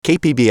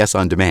KPBS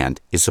On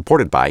Demand is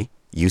supported by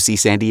UC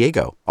San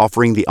Diego,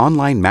 offering the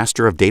online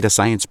Master of Data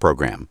Science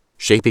program,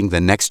 shaping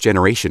the next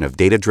generation of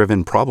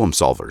data-driven problem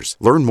solvers.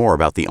 Learn more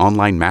about the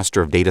online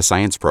Master of Data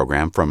Science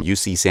program from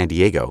UC San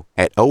Diego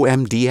at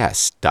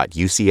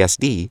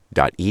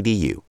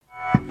omds.ucsd.edu.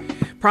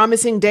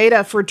 Promising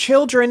data for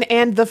children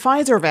and the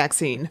Pfizer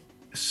vaccine.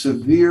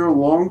 Severe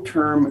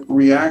long-term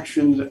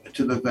reactions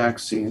to the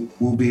vaccine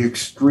will be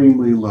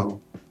extremely low.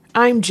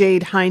 I'm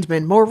Jade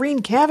Hindman. Maureen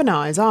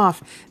Cavanaugh is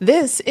off.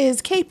 This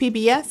is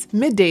KPBS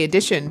Midday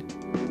Edition.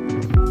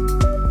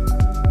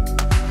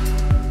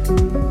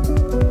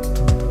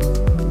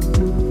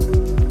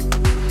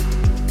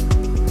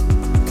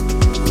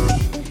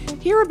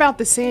 Hear about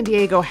the San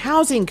Diego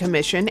Housing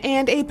Commission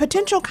and a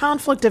potential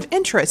conflict of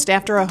interest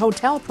after a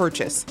hotel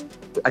purchase.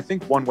 I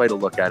think one way to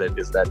look at it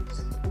is that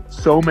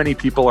so many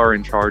people are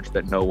in charge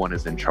that no one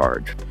is in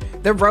charge.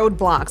 The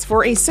roadblocks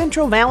for a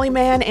Central Valley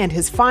man and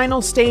his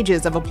final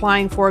stages of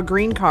applying for a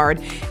green card,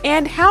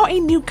 and how a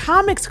new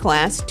comics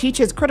class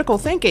teaches critical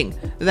thinking.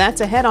 That's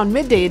ahead on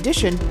Midday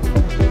Edition.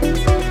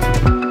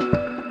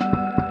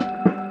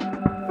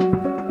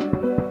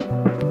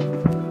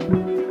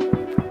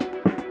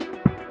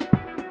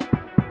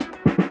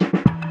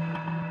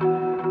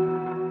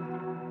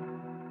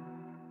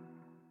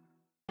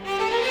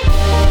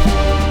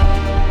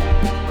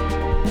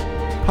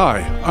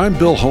 Hi, I'm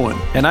Bill Hohen.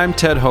 And I'm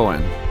Ted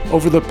Hohen.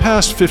 Over the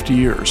past 50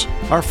 years,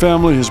 our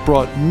family has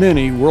brought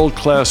many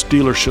world-class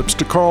dealerships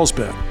to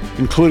Carlsbad,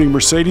 including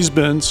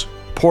Mercedes-Benz,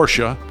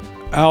 Porsche,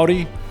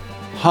 Audi,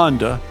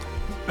 Honda,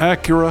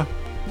 Acura,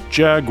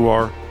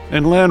 Jaguar,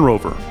 and Land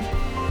Rover.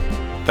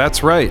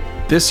 That's right.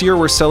 This year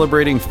we're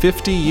celebrating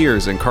 50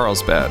 years in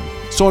Carlsbad.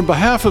 So on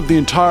behalf of the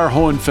entire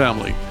Hohen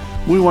family,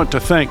 we want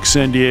to thank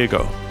San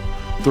Diego.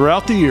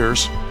 Throughout the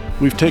years,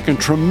 we've taken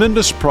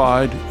tremendous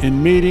pride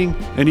in meeting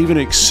and even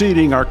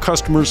exceeding our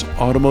customers'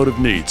 automotive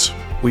needs.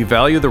 We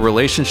value the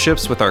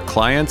relationships with our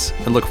clients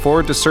and look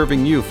forward to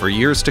serving you for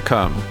years to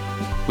come.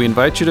 We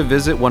invite you to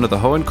visit one of the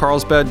Hohen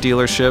Carlsbad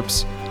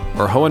dealerships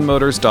or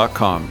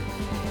hohenmotors.com.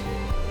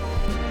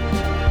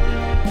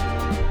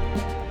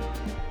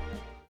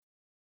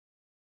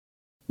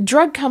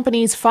 Drug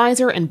companies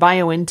Pfizer and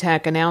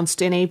BioNTech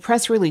announced in a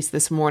press release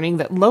this morning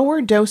that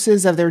lower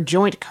doses of their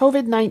joint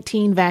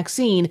COVID-19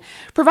 vaccine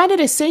provided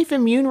a safe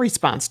immune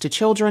response to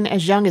children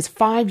as young as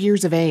 5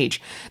 years of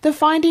age. The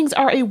findings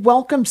are a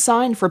welcome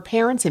sign for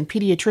parents and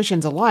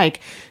pediatricians alike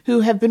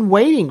who have been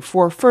waiting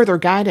for further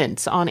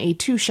guidance on a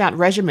 2-shot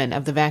regimen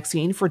of the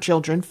vaccine for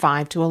children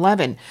 5 to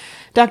 11.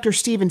 Dr.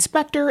 Steven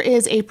Spector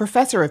is a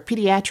professor of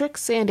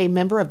pediatrics and a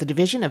member of the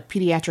Division of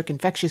Pediatric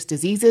Infectious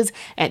Diseases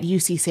at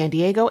UC San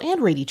Diego and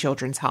Rady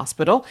Children's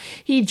Hospital.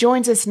 He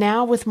joins us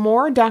now with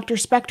more. Dr.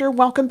 Spector,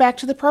 welcome back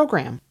to the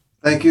program.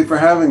 Thank you for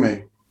having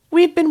me.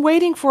 We've been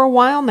waiting for a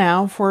while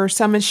now for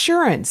some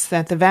assurance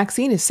that the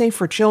vaccine is safe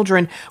for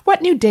children.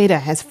 What new data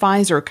has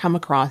Pfizer come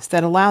across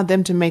that allowed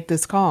them to make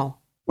this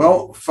call?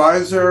 Well,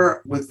 Pfizer,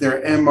 with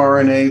their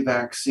mRNA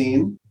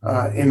vaccine,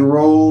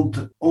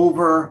 enrolled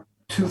over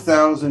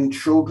 2,000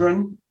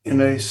 children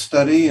in a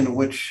study in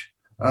which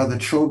the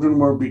children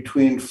were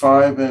between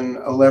 5 and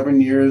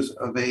 11 years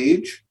of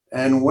age.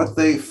 And what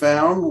they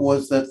found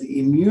was that the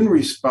immune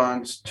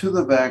response to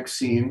the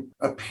vaccine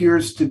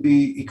appears to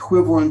be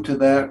equivalent to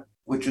that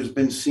which has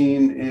been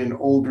seen in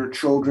older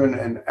children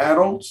and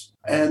adults.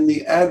 And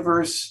the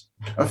adverse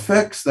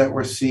effects that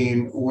were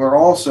seen were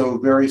also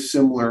very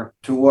similar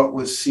to what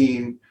was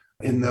seen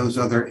in those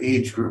other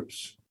age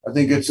groups. I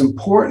think it's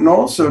important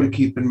also to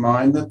keep in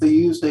mind that they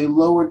used a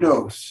lower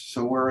dose.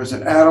 So whereas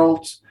in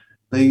adults,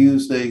 they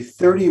used a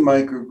 30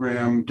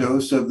 microgram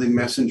dose of the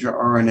messenger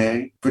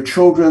RNA. For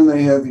children,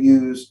 they have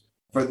used,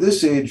 for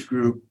this age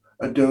group,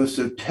 a dose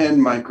of 10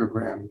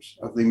 micrograms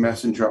of the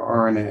messenger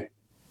RNA.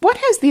 What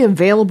has the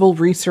available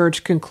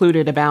research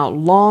concluded about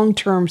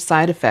long-term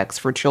side effects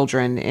for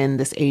children in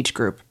this age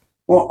group?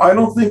 Well, I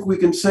don't think we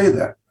can say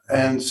that.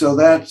 And so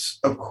that's,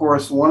 of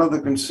course, one of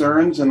the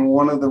concerns and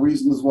one of the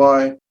reasons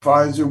why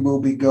Pfizer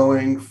will be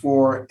going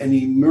for an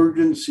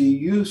emergency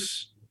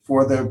use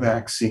for their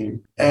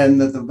vaccine, and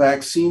that the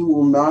vaccine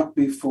will not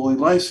be fully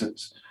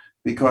licensed,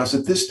 because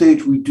at this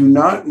stage, we do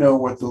not know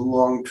what the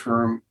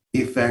long-term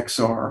effects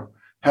are.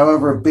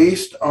 However,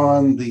 based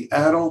on the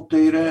adult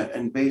data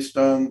and based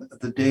on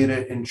the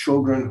data in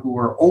children who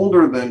are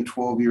older than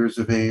 12 years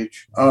of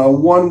age,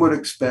 one would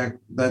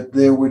expect that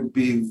there would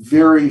be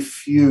very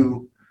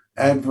few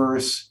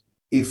adverse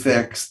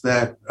effects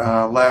that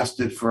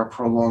lasted for a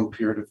prolonged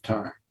period of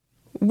time.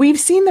 We've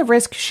seen the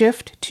risk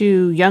shift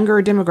to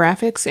younger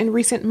demographics in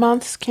recent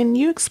months. Can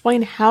you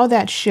explain how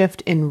that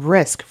shift in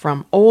risk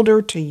from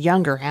older to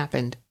younger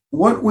happened?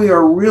 What we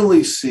are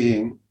really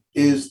seeing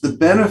is the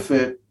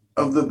benefit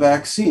of the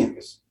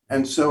vaccines.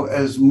 And so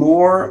as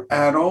more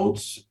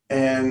adults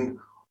and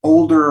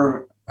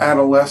older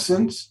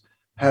adolescents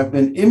have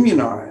been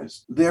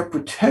immunized, they're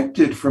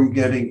protected from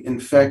getting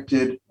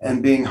infected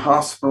and being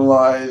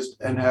hospitalized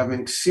and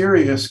having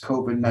serious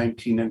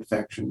COVID-19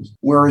 infections.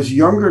 Whereas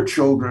younger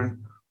children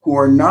who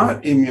are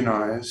not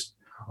immunized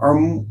are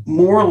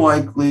more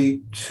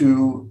likely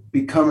to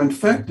become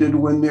infected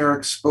when they're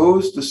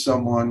exposed to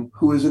someone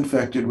who is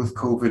infected with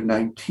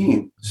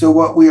COVID-19. So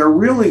what we are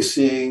really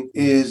seeing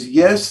is,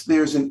 yes,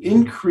 there's an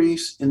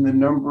increase in the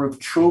number of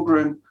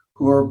children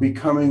who are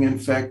becoming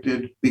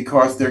infected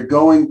because they're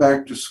going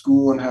back to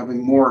school and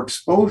having more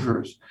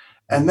exposures.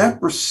 And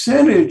that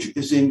percentage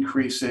is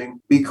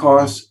increasing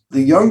because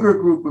the younger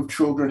group of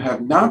children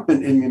have not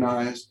been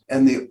immunized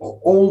and the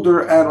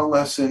older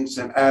adolescents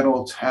and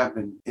adults have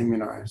been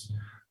immunized.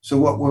 So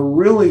what we're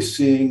really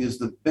seeing is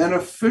the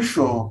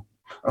beneficial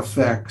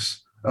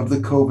effects of the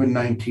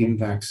COVID-19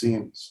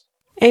 vaccines.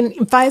 And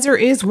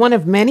Pfizer is one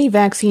of many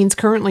vaccines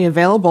currently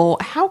available.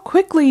 How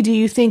quickly do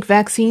you think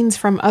vaccines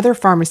from other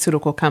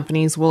pharmaceutical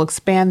companies will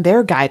expand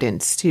their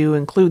guidance to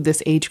include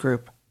this age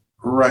group?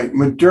 Right.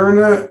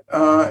 Moderna,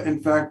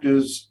 in fact,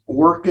 is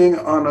working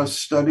on a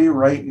study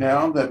right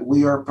now that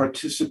we are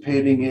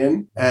participating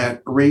in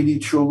at Rady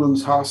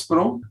Children's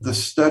Hospital. The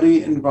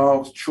study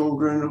involves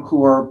children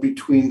who are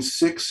between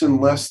 6 and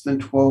less than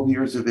 12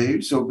 years of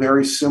age, so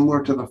very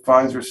similar to the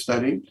Pfizer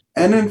study.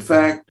 And in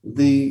fact,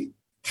 the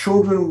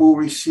children will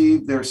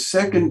receive their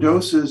second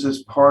doses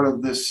as part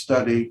of this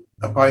study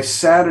by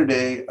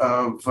Saturday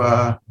of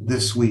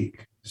this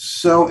week.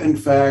 So, in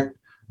fact,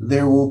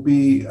 there will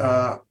be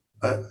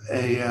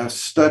a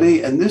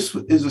study, and this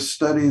is a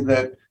study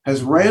that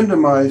has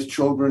randomized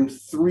children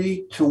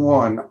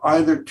 3-to-1,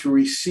 either to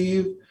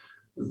receive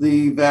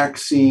the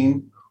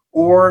vaccine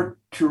or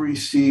to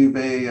receive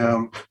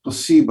a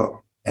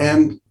placebo.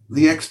 And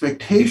the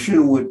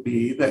expectation would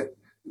be that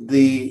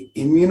the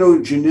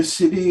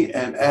immunogenicity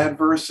and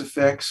adverse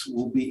effects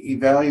will be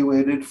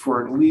evaluated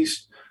for at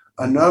least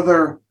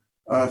another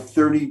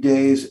 30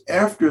 days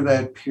after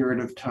that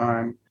period of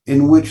time,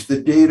 in which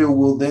the data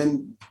will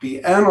then be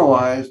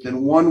analyzed,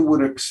 and one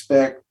would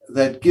expect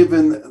that,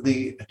 given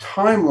the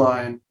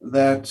timeline,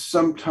 that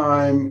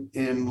sometime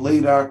in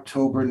late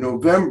October,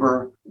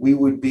 November, we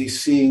would be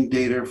seeing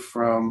data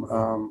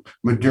from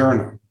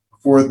Moderna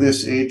for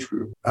this age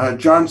group.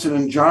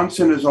 Johnson &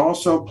 Johnson is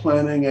also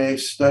planning a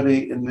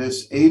study in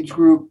this age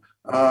group,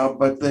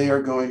 but they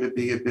are going to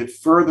be a bit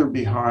further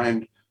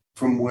behind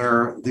from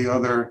where the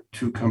other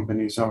two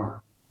companies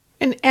are.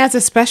 And as a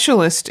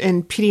specialist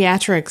in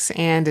pediatrics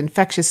and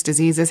infectious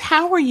diseases,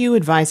 how are you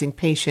advising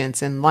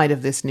patients in light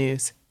of this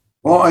news?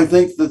 Well, I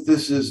think that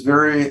this is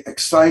very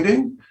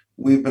exciting.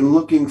 We've been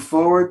looking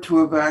forward to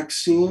a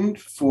vaccine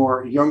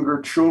for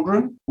younger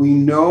children. We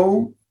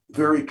know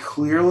very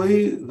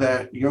clearly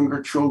that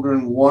younger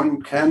children,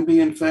 1, can be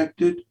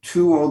infected,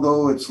 2,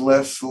 although it's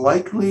less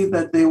likely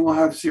that they will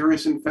have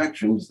serious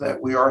infections, that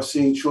we are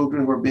seeing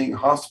children who are being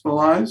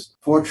hospitalized.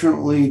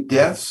 Fortunately,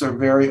 deaths are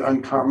very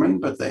uncommon,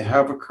 but they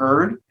have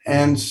occurred.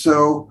 And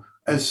so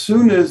as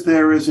soon as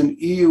there is an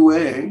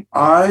EUA,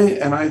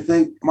 I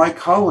think my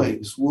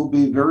colleagues will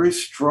be very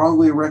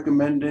strongly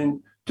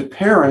recommending to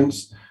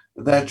parents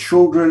that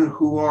children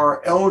who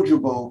are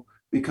eligible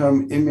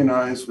become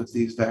immunized with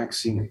these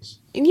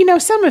vaccines. You know,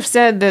 some have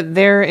said that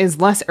there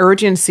is less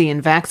urgency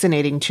in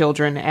vaccinating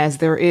children as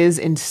there is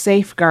in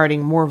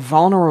safeguarding more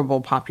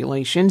vulnerable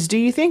populations. Do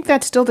you think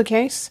that's still the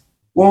case?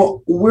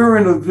 Well, we're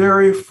in a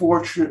very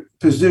fortunate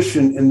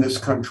position in this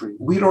country.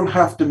 We don't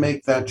have to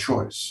make that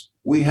choice.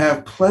 We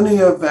have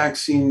plenty of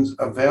vaccines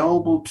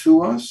available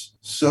to us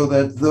so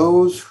that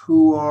those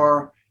who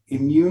are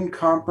immune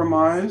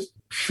compromised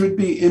should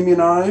be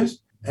immunized.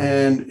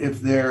 And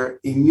if they're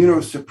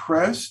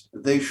immunosuppressed,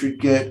 they should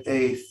get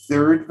a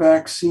third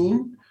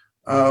vaccine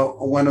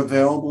when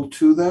available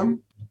to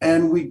them.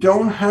 And we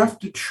don't have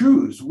to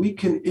choose. We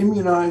can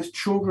immunize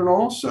children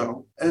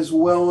also, as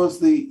well as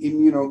the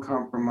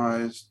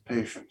immunocompromised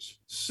patients.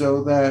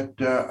 So that,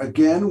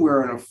 again,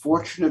 we're in a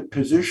fortunate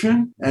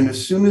position. And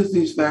as soon as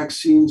these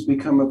vaccines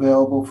become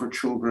available for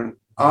children,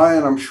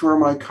 and I'm sure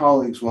my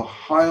colleagues will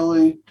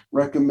highly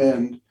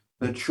recommend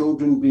that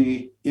children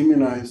be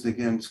immunized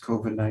against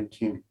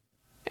COVID-19.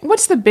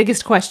 What's the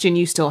biggest question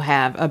you still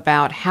have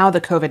about how the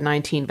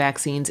COVID-19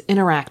 vaccines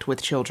interact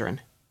with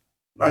children?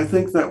 I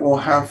think that we'll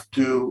have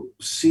to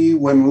see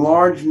when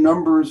large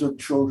numbers of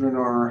children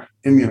are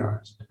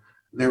immunized.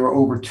 There were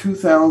over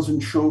 2,000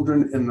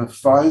 children in the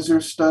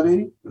Pfizer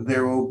study.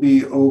 There will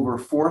be over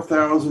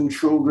 4,000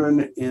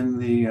 children in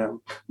the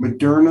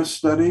Moderna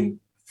study,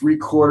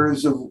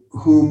 3/4 of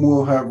whom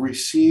will have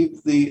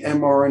received the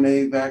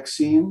mRNA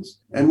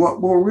vaccines. And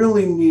what we'll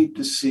really need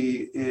to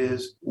see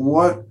is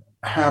what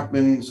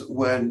happens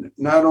when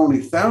not only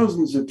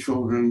thousands of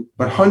children,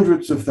 but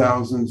hundreds of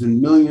thousands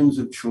and millions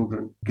of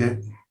children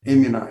get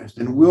immunized.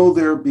 And will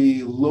there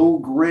be low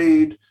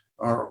grade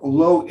or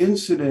low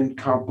incident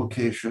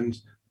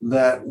complications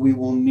that we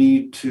will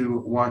need to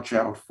watch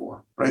out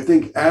for? But I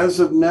think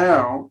as of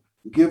now,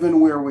 given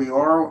where we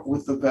are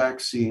with the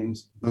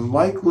vaccines, the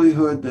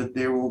likelihood that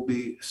there will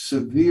be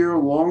severe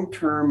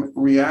long-term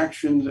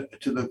reactions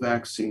to the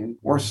vaccine,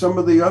 or some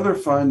of the other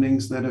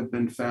findings that have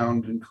been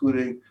found,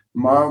 including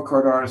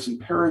myocarditis and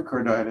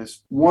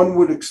pericarditis, one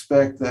would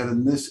expect that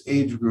in this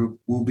age group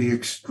will be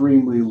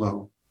extremely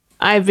low.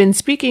 I've been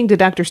speaking to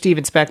Dr.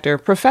 Steven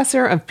Spector,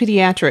 professor of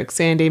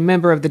pediatrics and a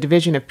member of the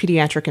Division of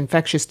Pediatric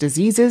Infectious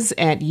Diseases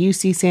at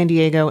UC San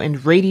Diego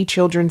and Rady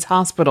Children's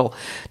Hospital.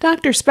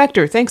 Dr.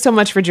 Spector, thanks so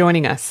much for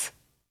joining us.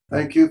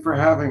 Thank you for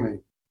having me.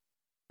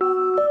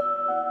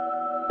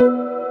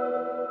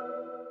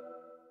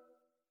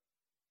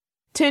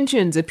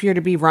 Tensions appear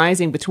to be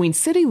rising between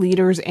city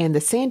leaders and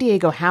the San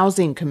Diego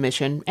Housing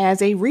Commission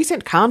as a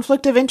recent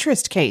conflict of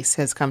interest case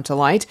has come to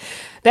light.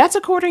 That's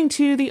according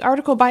to the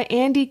article by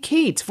Andy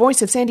Keats,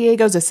 Voice of San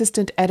Diego's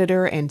assistant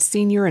editor and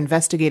senior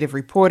investigative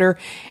reporter.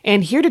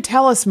 And here to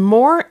tell us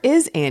more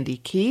is Andy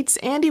Keats.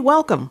 Andy,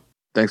 welcome.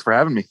 Thanks for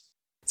having me.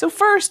 So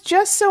first,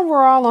 just so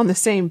we're all on the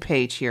same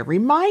page here,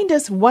 remind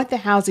us what the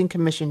Housing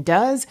Commission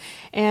does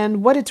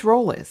and what its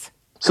role is.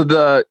 So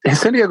the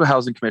San Diego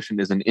Housing Commission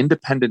is an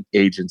independent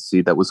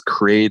agency that was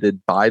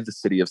created by the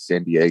city of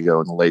San Diego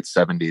in the late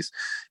 70s.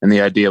 And the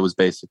idea was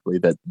basically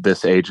that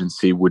this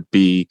agency would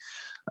be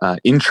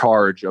in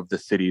charge of the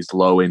city's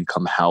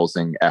low-income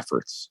housing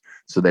efforts.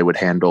 So they would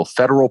handle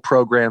federal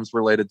programs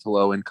related to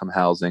low-income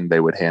housing. They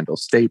would handle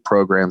state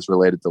programs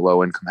related to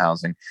low-income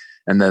housing.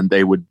 And then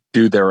they would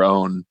do their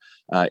own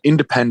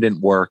independent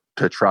work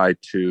to try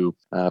to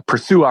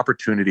pursue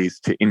opportunities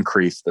to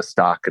increase the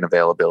stock and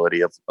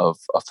availability of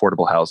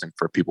affordable housing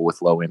for people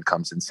with low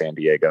incomes in San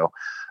Diego.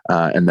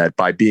 And that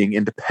by being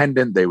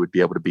independent, they would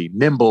be able to be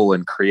nimble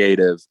and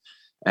creative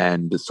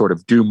and sort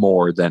of do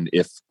more than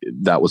if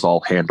that was all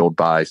handled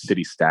by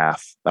city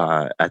staff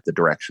at the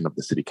direction of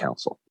the city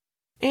council.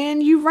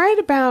 And you write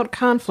about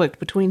conflict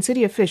between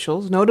city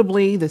officials,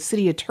 notably the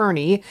city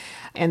attorney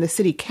and the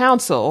city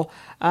council,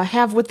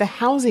 have with the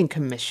Housing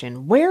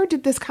Commission. Where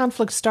did this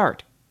conflict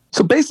start?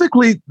 So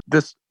basically,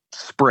 this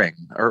spring,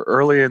 or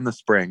early in the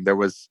spring, there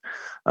was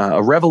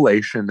a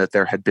revelation that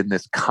there had been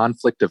this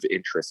conflict of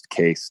interest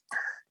case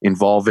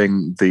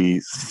involving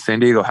the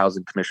San Diego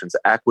Housing Commission's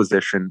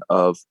acquisition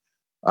of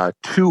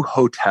 2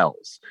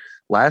 hotels.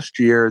 Last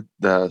year,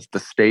 the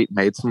state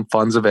made some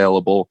funds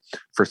available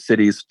for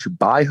cities to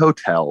buy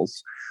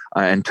hotels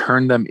and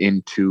turn them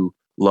into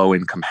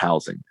low-income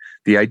housing.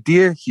 The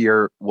idea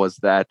here was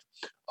that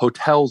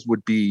hotels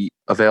would be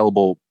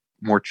available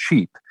more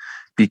cheap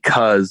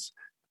because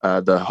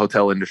the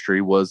hotel industry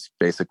was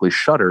basically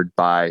shuttered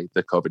by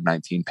the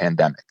COVID-19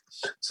 pandemic,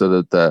 so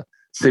that the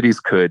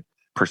cities could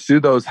pursue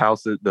those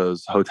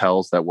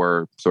hotels that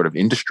were sort of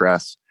in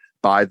distress,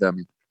 buy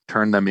them,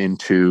 turn them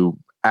into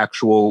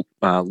actual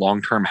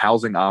long-term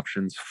housing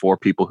options for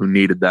people who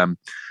needed them.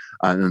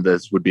 And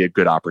this would be a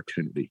good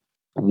opportunity.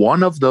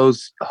 One of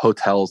those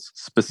hotels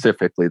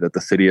specifically that the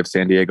city of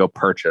San Diego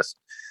purchased,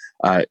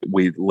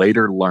 we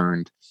later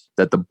learned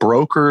that the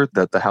broker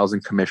that the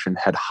Housing Commission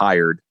had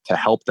hired to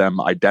help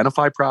them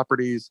identify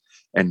properties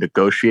and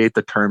negotiate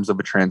the terms of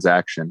a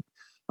transaction,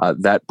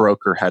 that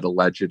broker had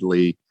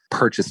allegedly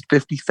purchased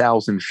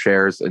 50,000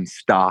 shares in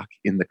stock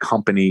in the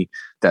company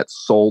that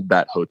sold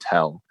that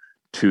hotel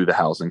to the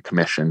Housing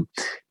Commission.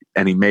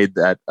 And he made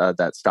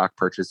that stock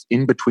purchase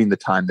in between the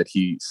time that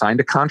he signed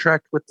a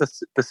contract with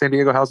the San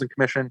Diego Housing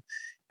Commission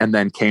and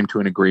then came to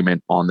an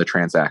agreement on the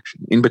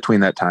transaction. In between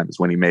that time is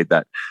when he made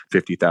that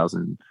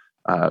 50,000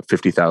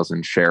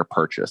 share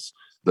purchase.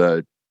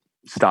 The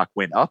stock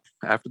went up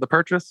after the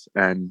purchase,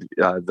 and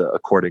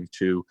according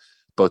to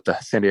both the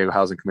San Diego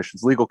Housing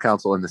Commission's legal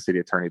counsel and the city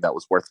attorney, that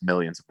was worth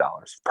millions of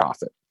dollars of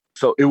profit.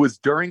 So it was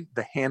during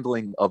the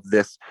handling of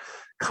this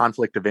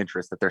conflict of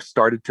interest that there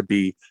started to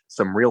be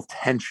some real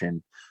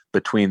tension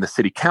between the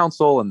city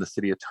council and the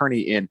city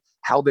attorney in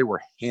how they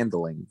were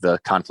handling the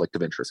conflict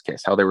of interest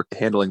case, how they were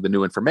handling the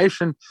new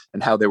information,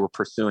 and how they were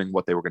pursuing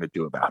what they were going to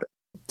do about it.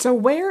 So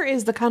where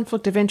is the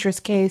conflict of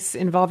interest case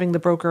involving the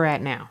broker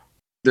at now?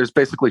 There's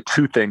basically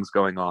 2 things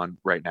going on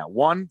right now.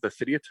 One, the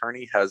city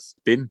attorney has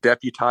been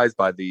deputized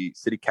by the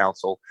city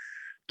council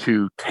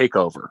to take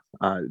over.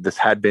 This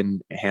had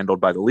been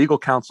handled by the legal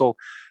counsel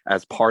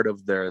as part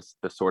of the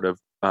sort of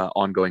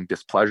ongoing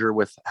displeasure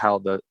with how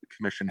the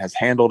commission has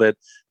handled it.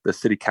 The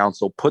city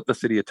council put the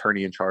city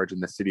attorney in charge,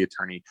 and the city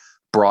attorney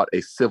brought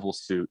a civil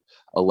suit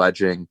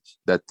alleging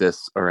that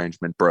this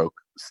arrangement broke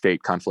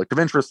state conflict of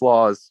interest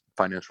laws,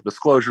 financial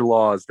disclosure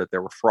laws, that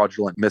there were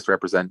fraudulent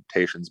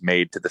misrepresentations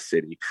made to the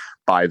city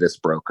by this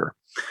broker.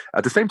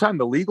 At the same time,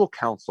 the legal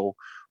counsel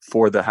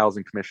for the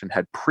Housing Commission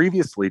had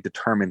previously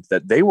determined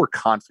that they were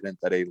confident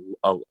that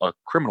a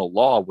criminal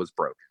law was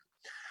broken,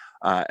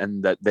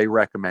 and that they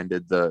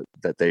recommended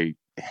that they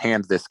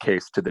hand this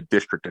case to the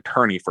district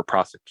attorney for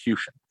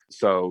prosecution.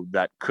 So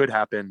that could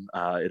happen.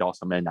 It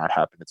also may not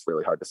happen. It's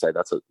really hard to say.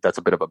 That's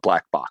a bit of a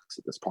black box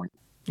at this point.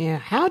 Yeah.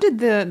 How did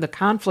the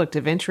conflict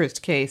of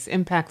interest case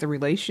impact the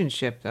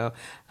relationship, though,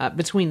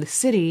 between the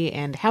city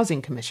and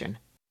Housing Commission?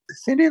 The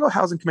San Diego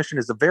Housing Commission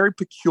is a very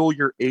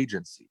peculiar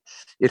agency.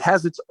 It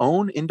has its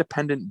own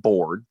independent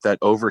board that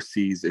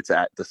oversees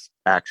the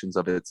actions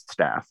of its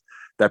staff.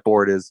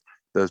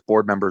 Those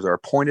board members are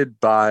appointed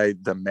by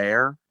the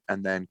mayor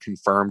and then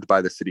confirmed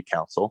by the city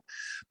council.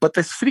 But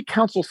the city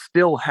council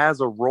still has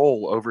a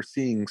role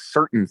overseeing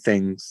certain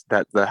things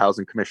that the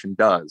Housing Commission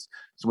does.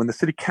 So when the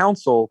city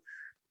council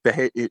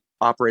it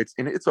operates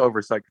in its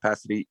oversight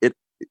capacity. It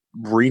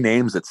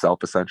renames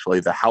itself essentially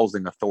the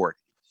Housing Authority.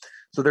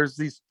 So there's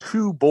these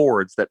two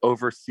boards that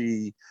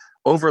oversee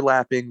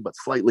overlapping but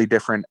slightly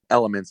different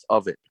elements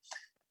of it.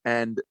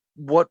 And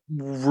what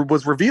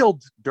was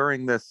revealed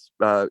during this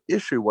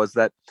issue was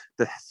that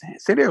the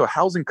San Diego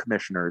Housing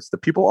Commissioners, the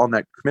people on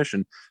that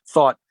commission,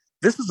 thought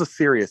this is a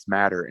serious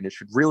matter and it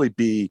should really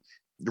be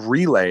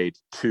relayed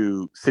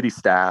to city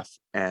staff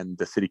and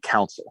the city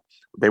council.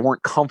 They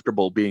weren't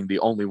comfortable being the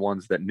only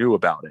ones that knew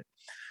about it.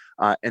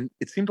 And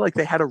it seemed like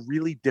they had a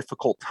really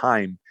difficult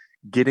time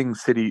getting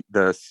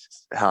the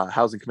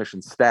Housing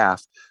Commission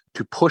staff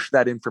to push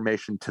that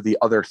information to the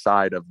other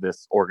side of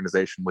this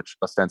organization, which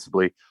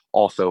ostensibly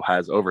also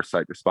has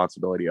oversight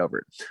responsibility over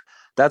it.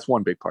 That's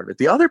one big part of it.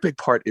 The other big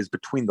part is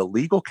between the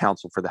legal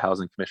counsel for the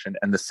Housing Commission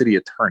and the city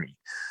attorney.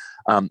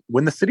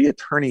 When the city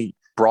attorney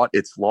brought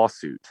its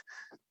lawsuit,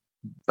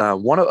 a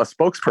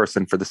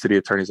spokesperson for the city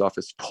attorney's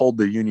office told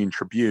the Union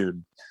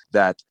Tribune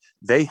that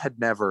the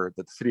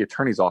city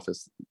attorney's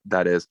office,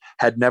 that is,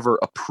 had never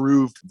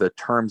approved the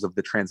terms of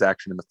the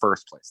transaction in the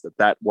first place,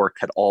 that work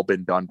had all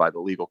been done by the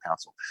legal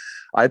counsel.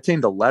 I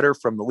obtained a letter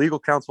from the legal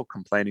counsel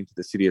complaining to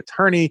the city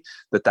attorney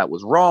that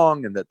was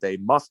wrong and that they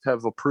must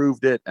have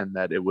approved it and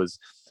that it was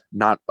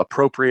not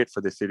appropriate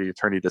for the city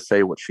attorney to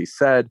say what she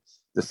said.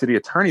 The city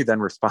attorney then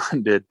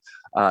responded,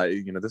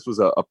 this was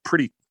a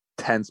pretty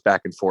tense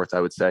back and forth, I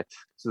would say.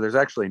 So there's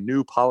actually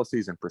new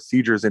policies and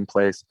procedures in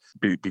place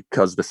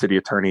because the city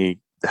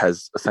attorney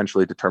has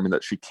essentially determined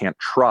that she can't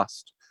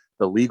trust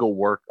the legal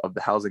work of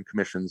the Housing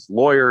Commission's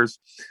lawyers.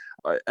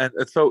 And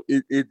so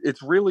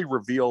it's really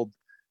revealed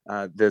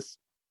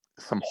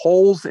some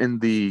holes in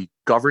the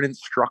governance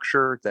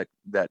structure that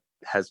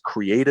has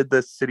created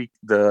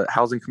the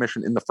Housing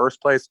Commission in the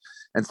first place,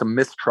 and some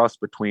mistrust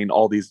between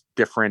all these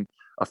different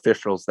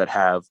officials that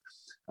have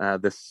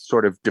this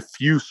sort of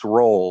diffuse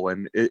role.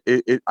 And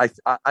I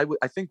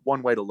think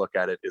one way to look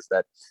at it is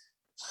that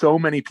so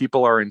many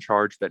people are in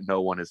charge that no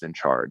one is in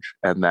charge.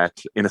 And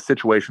that in a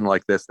situation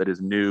like this that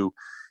is new,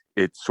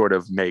 it sort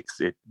of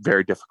makes it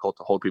very difficult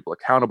to hold people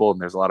accountable.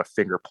 And there's a lot of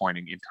finger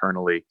pointing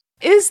internally.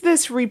 Is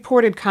this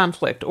reported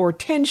conflict or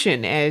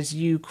tension, as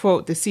you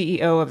quote the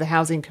CEO of the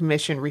Housing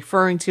Commission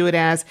referring to it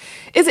as,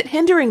 is it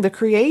hindering the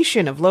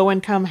creation of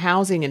low-income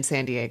housing in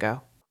San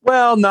Diego?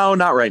 Well, no,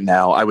 not right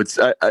now. I would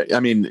say, I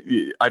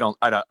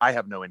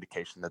have no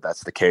indication that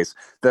that's the case.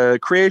 The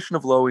creation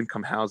of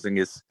low-income housing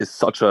is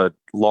such a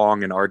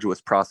long and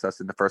arduous process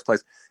in the first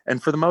place,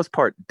 and for the most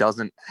part,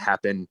 doesn't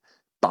happen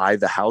by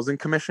the Housing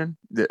Commission.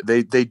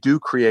 They do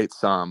create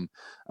some,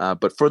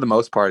 but for the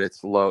most part, it's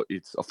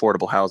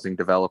affordable housing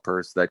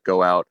developers that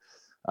go out,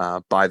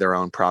 buy their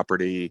own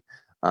property,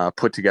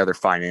 put together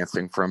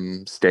financing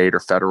from state or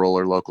federal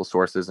or local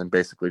sources, and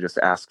basically just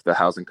ask the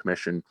Housing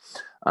Commission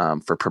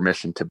for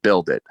permission to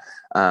build it.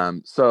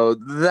 So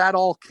that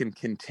all can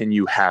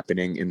continue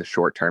happening in the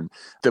short term.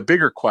 The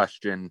bigger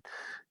question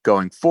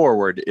going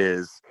forward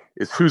is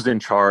who's in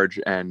charge,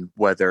 and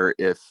whether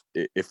if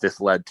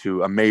this led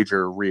to a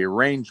major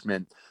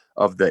rearrangement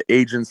of the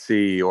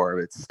agency or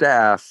its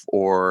staff,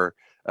 or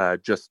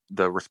just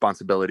the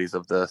responsibilities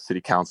of the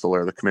city council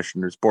or the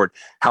commissioners board,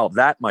 how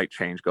that might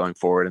change going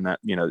forward. And that,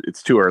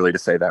 it's too early to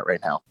say that right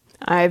now.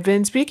 I've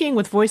been speaking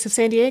with Voice of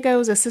San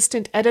Diego's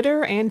assistant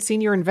editor and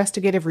senior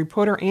investigative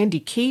reporter, Andy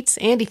Keats.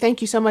 Andy, thank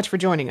you so much for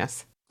joining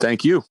us.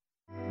 Thank you.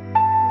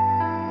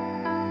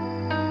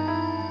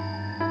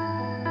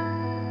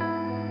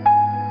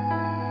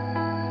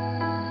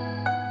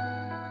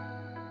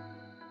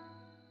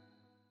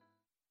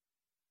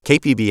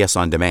 KPBS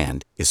On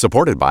Demand is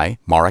supported by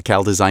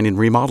Marrokal Design and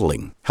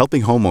Remodeling,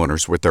 helping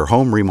homeowners with their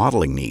home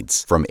remodeling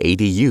needs. From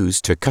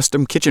ADUs to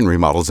custom kitchen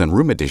remodels and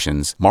room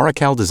additions,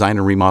 Marrokal Design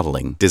and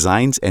Remodeling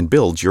designs and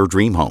builds your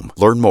dream home.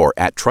 Learn more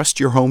at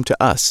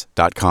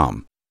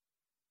trustyourhometous.com.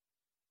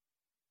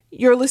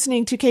 You're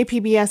listening to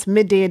KPBS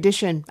Midday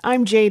Edition.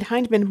 I'm Jade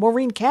Hindman.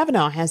 Maureen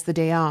Cavanaugh has the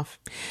day off.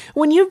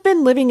 When you've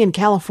been living in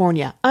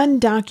California,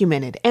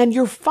 undocumented, and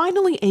you're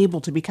finally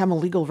able to become a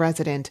legal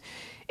resident,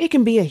 it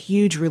can be a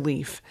huge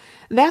relief.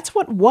 That's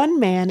what one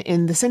man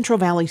in the Central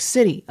Valley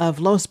city of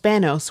Los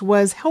Banos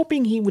was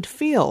hoping he would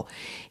feel.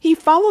 He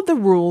followed the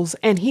rules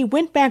and he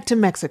went back to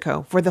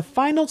Mexico for the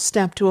final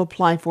step to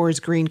apply for his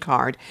green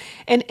card,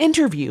 an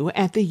interview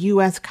at the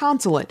U.S.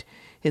 consulate.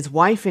 His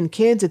wife and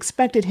kids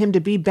expected him to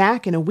be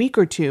back in a week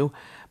or two,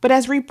 but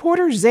as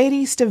reporter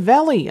Zadie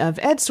Stavelli of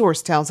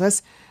EdSource tells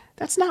us,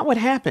 that's not what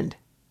happened.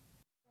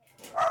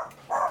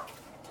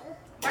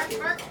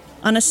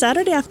 On a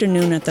Saturday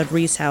afternoon at the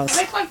Ruiz house,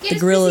 the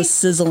grill is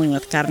sizzling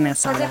with carne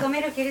asada.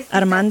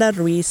 Armanda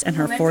Ruiz and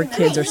her 4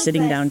 kids are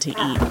sitting down to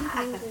eat.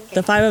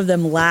 The 5 of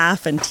them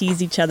laugh and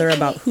tease each other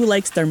about who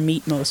likes their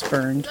meat most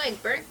burned. You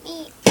like burnt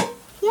meat?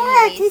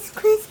 Yeah, it's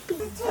crispy.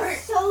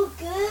 It's so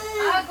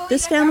good.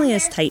 This family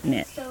is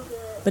tight-knit,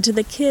 but to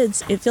the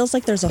kids, it feels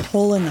like there's a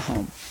hole in the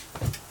home.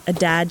 A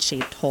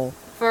dad-shaped hole.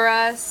 For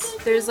us,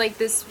 there's like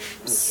this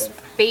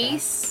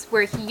space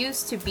where he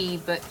used to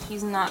be, but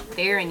he's not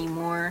there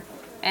anymore.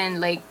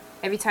 And like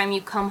every time you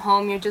come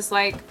home, you're just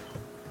like,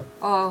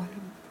 oh,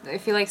 I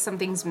feel like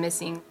something's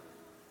missing.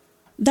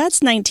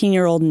 That's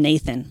 19-year-old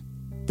Nathan.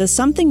 The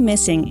something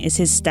missing is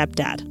his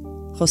stepdad,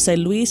 Jose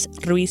Luis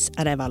Ruiz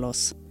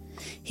Arevalos.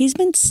 He's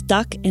been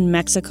stuck in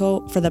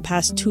Mexico for the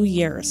past 2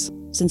 years,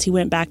 since he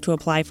went back to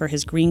apply for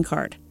his green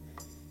card.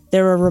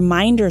 There are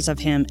reminders of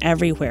him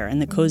everywhere in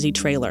the cozy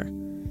trailer.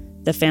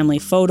 The family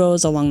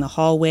photos along the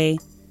hallway,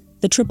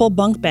 the triple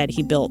bunk bed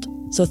he built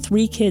so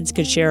 3 kids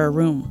could share a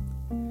room.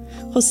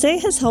 Jose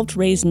has helped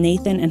raise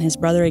Nathan and his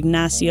brother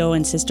Ignacio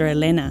and sister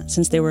Elena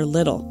since they were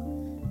little.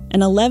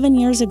 And 11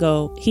 years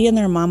ago, he and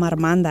their mom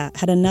Armanda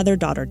had another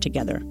daughter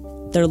together,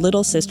 their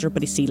little sister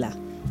Priscila.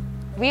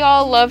 We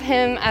all love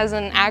him as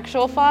an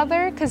actual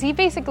father because he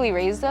basically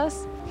raised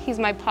us. He's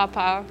my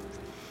papa.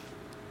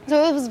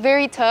 So it was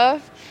very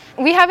tough.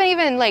 We haven't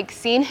even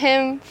seen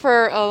him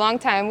for a long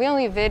time. We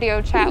only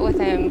video chat with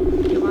him.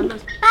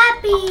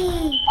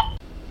 Papi!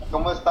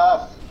 ¿Cómo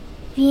estás?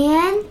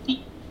 Bien.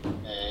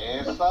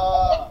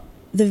 Eso.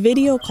 The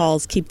video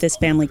calls keep this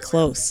family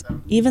close,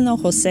 even though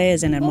Jose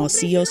is in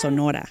Hermosillo,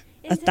 Sonora,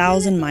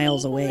 1,000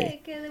 miles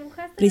away.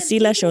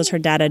 Priscila shows her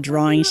dad a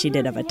drawing she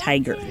did of a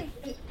tiger.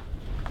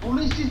 Ella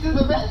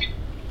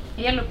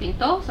lo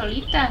pintó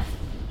solita.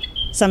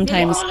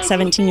 Sometimes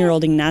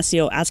 17-year-old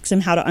Ignacio asks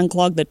him how to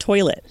unclog the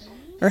toilet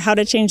or how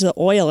to change the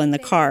oil in the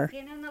car.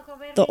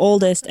 The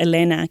oldest,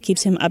 Elena,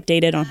 keeps him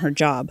updated on her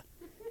job.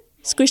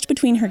 Squished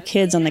between her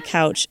kids on the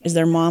couch is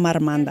their mom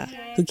Armanda,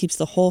 who keeps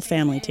the whole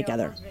family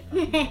together.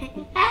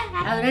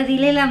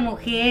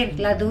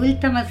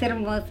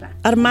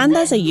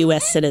 Armanda's a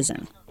U.S.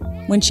 citizen.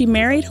 When she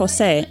married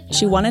Jose,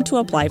 she wanted to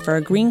apply for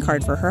a green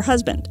card for her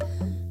husband,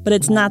 but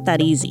it's not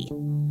that easy.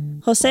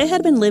 Jose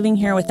had been living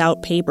here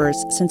without papers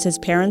since his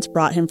parents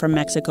brought him from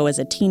Mexico as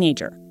a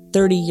teenager,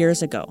 30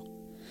 years ago.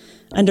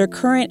 Under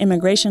current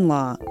immigration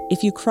law,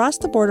 if you cross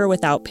the border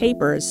without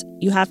papers,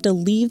 you have to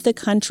leave the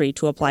country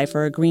to apply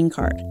for a green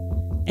card.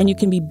 And you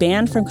can be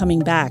banned from coming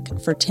back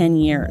for 10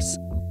 years,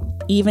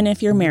 even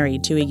if you're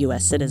married to a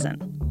U.S. citizen.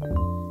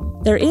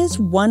 There is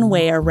one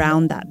way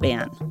around that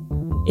ban.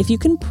 If you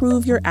can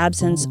prove your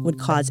absence would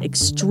cause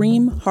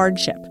extreme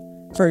hardship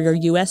for your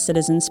U.S.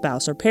 citizen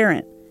spouse or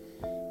parent.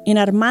 In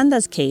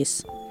Armanda's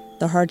case,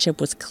 the hardship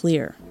was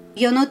clear.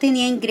 Yo no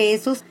tenía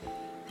ingresos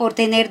por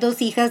tener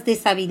 2 hijas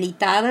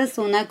deshabilitadas,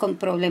 una con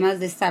problemas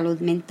de salud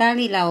mental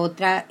y la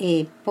otra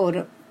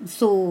por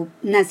su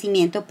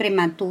nacimiento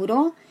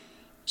prematuro.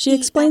 She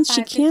explains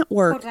she can't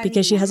work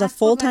because she has a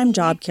full-time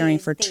job caring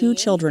for 2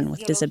 children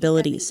with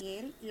disabilities.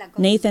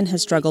 Nathan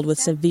has struggled with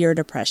severe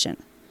depression.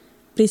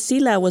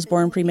 Priscila was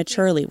born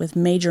prematurely with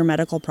major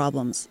medical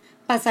problems.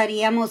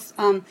 Pasaríamos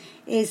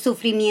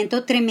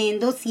sufrimiento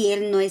tremendo si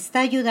él no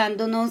está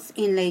ayudándonos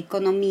en la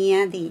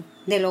economía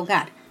del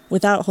hogar.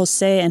 Without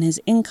Jose and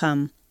his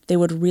income, they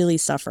would really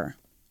suffer.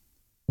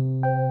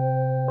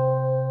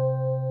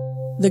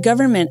 The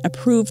government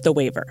approved the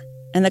waiver,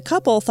 and the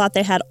couple thought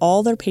they had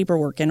all their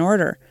paperwork in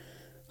order.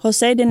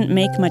 Jose didn't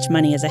make much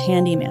money as a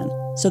handyman,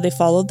 so they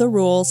followed the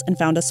rules and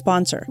found a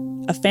sponsor,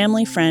 a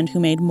family friend who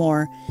made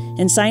more,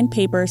 and signed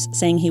papers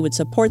saying he would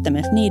support them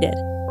if needed.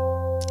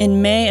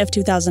 In May of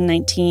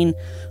 2019,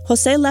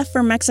 Jose left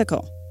for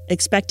Mexico,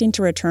 expecting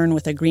to return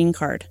with a green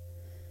card.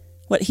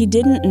 What he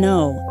didn't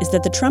know is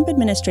that the Trump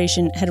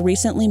administration had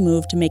recently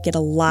moved to make it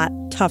a lot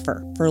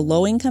tougher for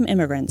low-income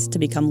immigrants to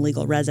become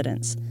legal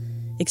residents,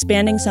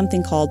 expanding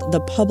something called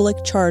the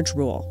public charge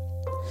rule.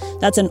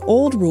 That's an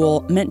old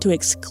rule meant to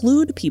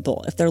exclude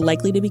people if they're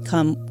likely to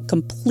become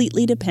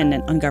completely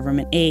dependent on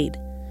government aid.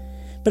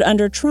 But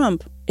under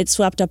Trump, it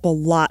swept up a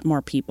lot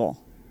more people.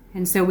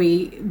 And so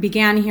we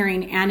began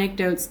hearing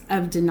anecdotes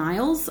of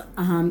denials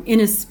in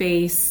a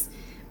space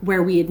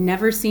where we had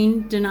never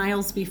seen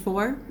denials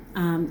before,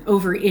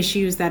 over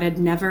issues that had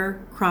never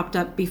cropped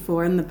up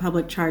before in the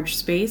public charge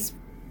space.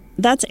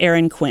 That's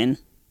Erin Quinn.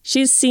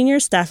 She's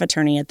senior staff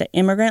attorney at the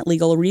Immigrant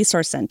Legal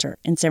Resource Center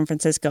in San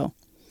Francisco.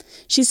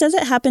 She says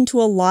it happened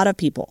to a lot of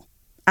people,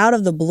 out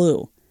of the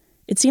blue.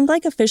 It seemed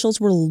like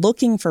officials were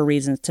looking for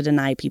reasons to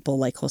deny people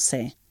like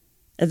Jose.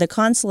 At the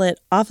consulate,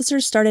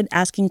 officers started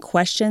asking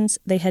questions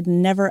they had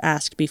never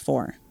asked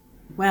before.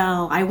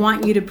 Well, I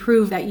want you to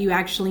prove that you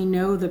actually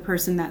know the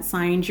person that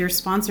signed your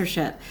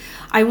sponsorship.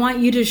 I want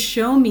you to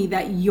show me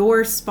that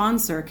your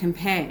sponsor can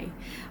pay.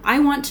 I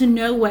want to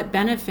know what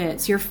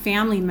benefits your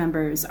family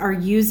members are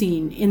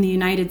using in the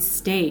United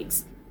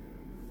States.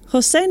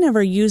 Jose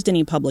never used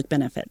any public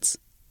benefits,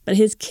 but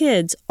his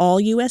kids, all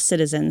U.S.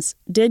 citizens,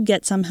 did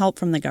get some help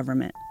from the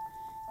government.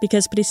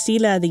 Because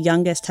Priscila, the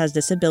youngest, has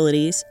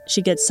disabilities,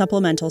 she gets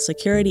supplemental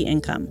security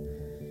income.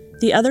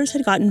 The others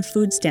had gotten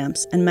food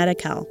stamps and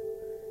Medi-Cal.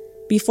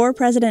 Before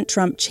President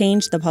Trump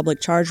changed the public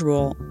charge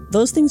rule,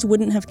 those things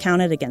wouldn't have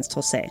counted against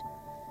Jose.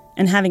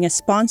 And having a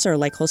sponsor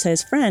like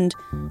Jose's friend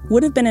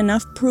would have been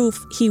enough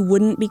proof he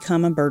wouldn't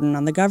become a burden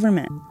on the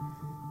government.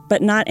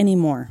 But not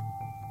anymore.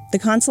 The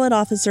consulate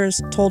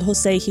officers told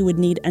Jose he would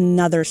need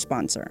another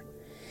sponsor.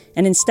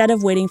 And instead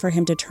of waiting for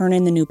him to turn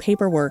in the new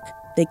paperwork,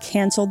 they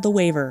canceled the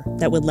waiver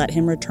that would let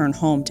him return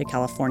home to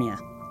California.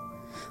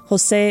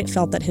 Jose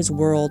felt that his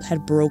world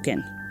had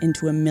broken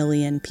into a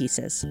million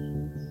pieces.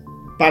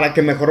 Para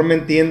que mejor me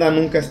entienda,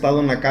 nunca he estado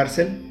en la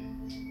cárcel,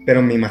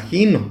 pero me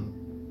imagino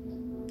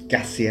que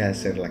así ha de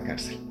ser la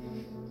cárcel.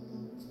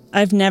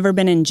 I've never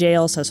been in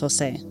jail, says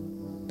Jose,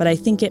 but I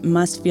think it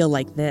must feel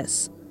like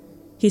this.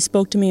 He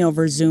spoke to me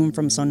over Zoom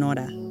from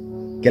Sonora.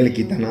 Que le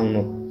quitan a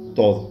uno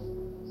todo.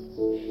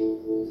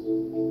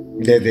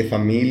 Desde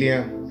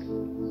familia,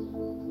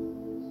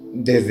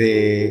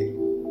 desde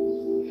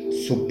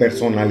su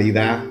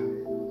personalidad,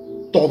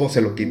 todo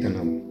se lo quitan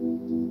a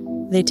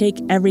uno. They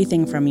take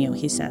everything from you,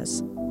 he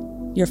says.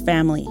 Your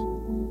family,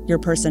 your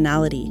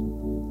personality,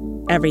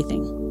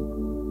 everything.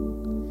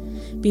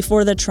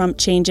 Before the Trump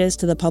changes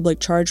to the public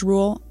charge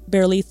rule,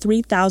 barely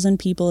 3,000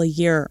 people a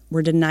year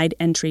were denied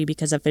entry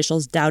because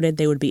officials doubted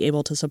they would be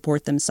able to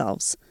support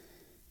themselves.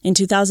 In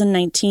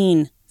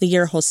 2019, the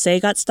year Jose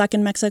got stuck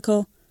in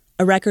Mexico,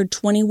 a record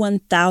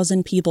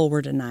 21,000 people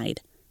were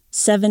denied,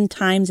 7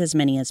 times as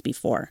many as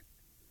before.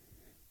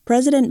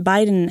 President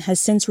Biden has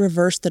since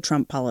reversed the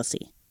Trump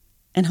policy,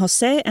 and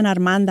Jose and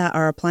Armanda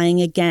are applying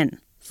again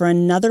for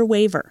another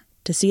waiver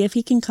to see if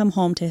he can come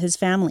home to his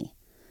family.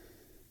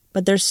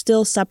 But they're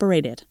still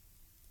separated.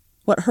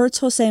 What hurts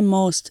Jose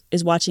most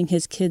is watching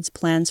his kids'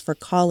 plans for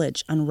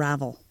college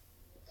unravel.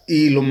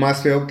 Y lo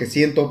más feo que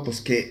siento, pues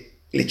que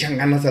le echan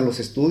ganas a los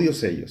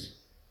estudios ellos.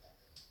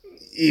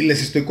 Y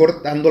les estoy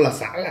cortando las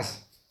alas.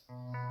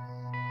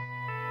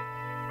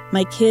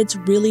 My kids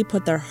really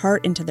put their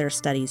heart into their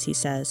studies, he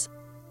says.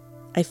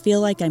 I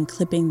feel like I'm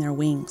clipping their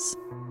wings.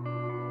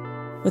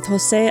 With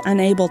Jose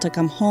unable to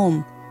come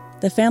home,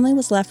 the family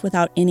was left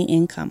without any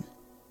income.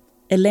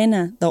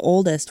 Elena, the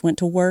oldest, went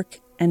to work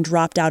and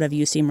dropped out of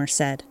UC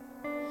Merced.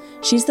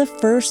 She's the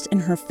first in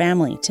her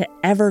family to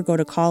ever go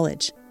to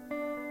college.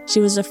 She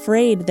was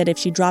afraid that if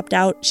she dropped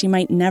out, she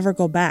might never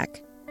go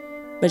back.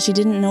 But she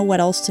didn't know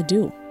what else to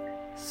do.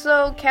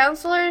 So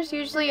counselors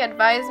usually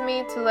advise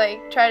me to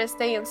try to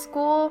stay in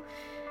school,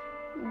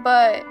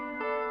 but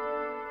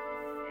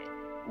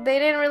they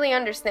didn't really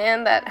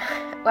understand that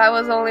I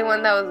was the only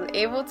one that was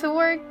able to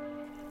work.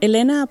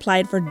 Elena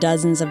applied for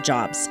dozens of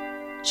jobs.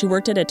 She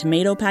worked at a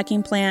tomato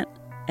packing plant,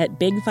 at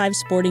Big 5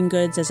 Sporting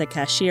Goods as a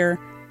cashier,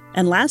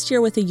 and last year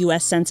with the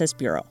U.S. Census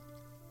Bureau.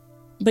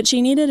 But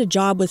she needed a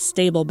job with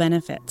stable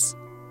benefits,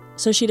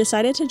 so she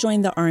decided to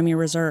join the Army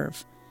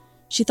Reserve.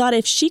 She thought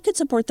if she could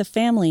support the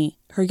family,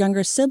 her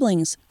younger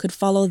siblings could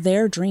follow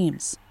their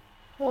dreams.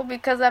 Well,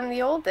 because I'm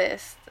the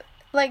oldest.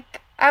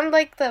 I'm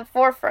the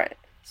forefront.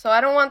 So I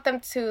don't want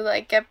them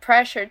to get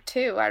pressured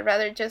too. I'd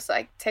rather just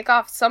take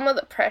off some of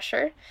the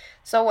pressure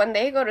so when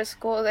they go to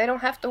school, they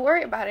don't have to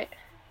worry about it.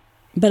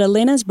 But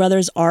Elena's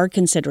brothers are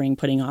considering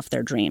putting off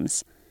their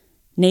dreams.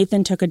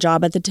 Nathan took a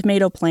job at the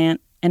tomato plant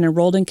and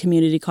enrolled in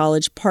community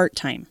college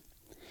part-time.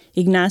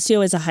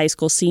 Ignacio is a high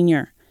school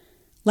senior.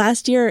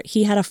 Last year,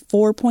 he had a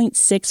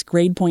 4.6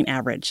 grade point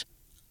average,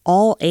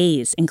 all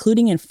A's,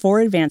 including in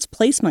 4 advanced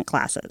placement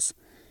classes.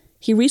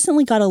 He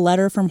recently got a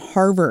letter from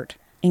Harvard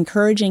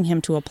encouraging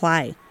him to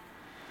apply.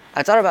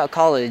 I thought about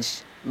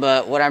college,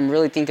 but what I'm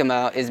really thinking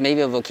about is maybe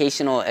a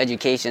vocational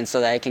education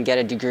so that I can get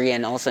a degree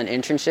and also an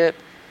internship.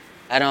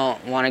 I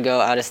don't want to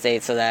go out of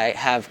state so that I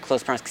have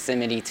close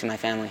proximity to my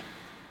family.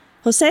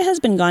 Jose has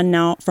been gone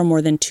now for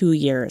more than 2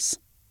 years.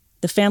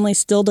 The family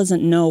still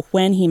doesn't know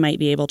when he might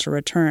be able to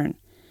return,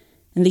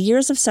 and the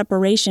years of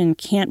separation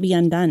can't be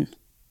undone.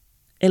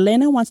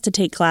 Elena wants to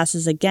take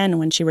classes again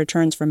when she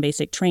returns from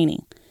basic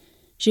training.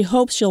 She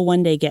hopes she'll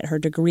one day get her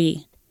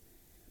degree.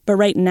 But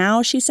right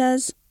now, she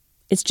says,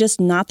 it's just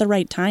not the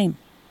right time.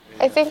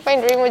 I think my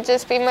dream would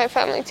just be my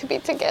family to be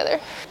together.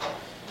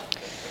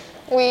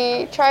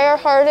 We try our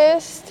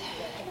hardest.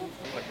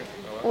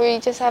 We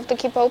just have to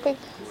keep hoping.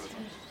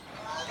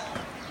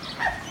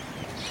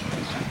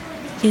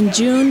 In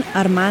June,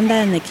 Armanda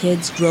and the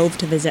kids drove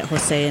to visit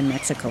Jose in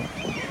Mexico.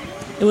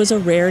 It was a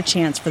rare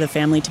chance for the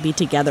family to be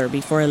together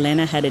before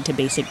Elena headed to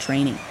basic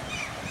training.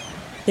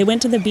 They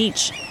went to the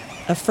beach,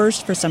 a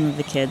first for some of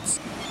the kids,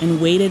 and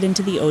waded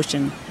into the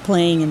ocean,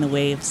 playing in the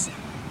waves.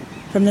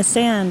 From the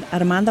sand,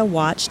 Armanda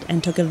watched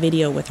and took a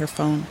video with her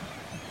phone.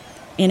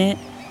 In it,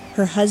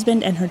 her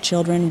husband and her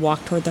children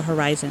walk toward the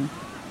horizon.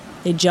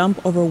 They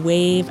jump over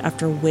wave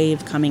after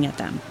wave coming at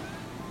them.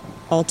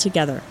 All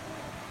together,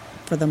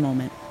 for the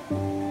moment.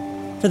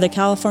 For the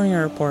California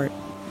Report,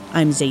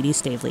 I'm Zadie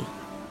Stavely.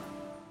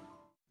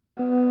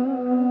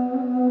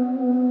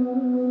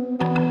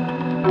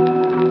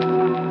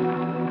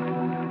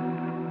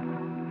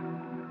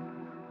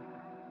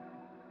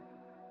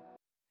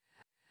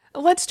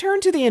 Let's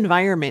turn to the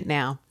environment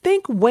now.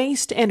 Think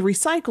waste and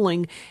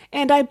recycling,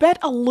 and I bet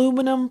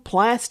aluminum,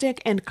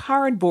 plastic, and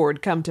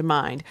cardboard come to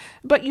mind.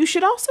 But you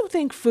should also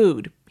think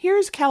food.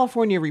 Here's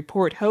California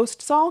Report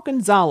host Saul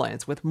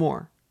Gonzalez with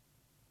more.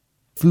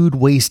 Food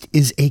waste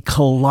is a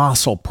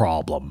colossal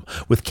problem,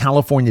 with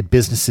California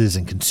businesses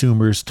and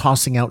consumers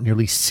tossing out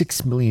nearly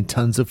 6 million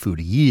tons of food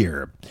a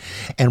year.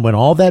 And when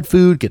all that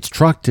food gets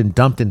trucked and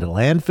dumped into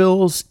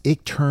landfills,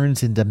 it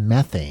turns into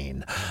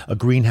methane, a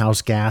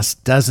greenhouse gas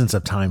dozens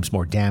of times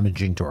more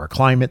damaging to our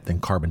climate than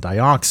carbon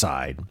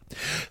dioxide.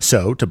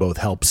 So, to both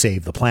help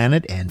save the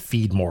planet and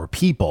feed more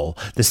people,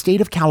 the state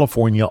of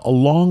California,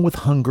 along with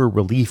hunger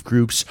relief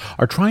groups,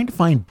 are trying to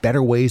find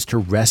better ways to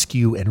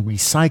rescue and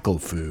recycle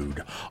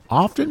food,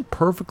 often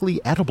perfectly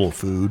edible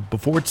food,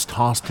 before it's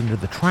tossed into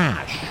the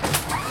trash.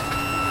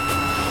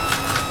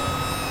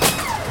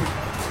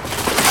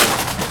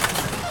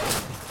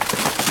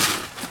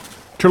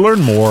 To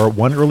learn more,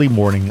 one early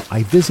morning,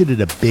 I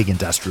visited a big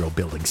industrial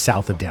building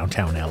south of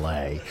downtown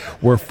LA,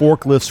 where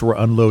forklifts were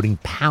unloading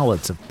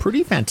pallets of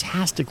pretty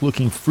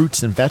fantastic-looking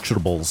fruits and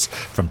vegetables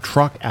from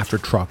truck after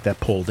truck that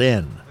pulled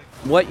in.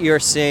 What you're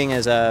seeing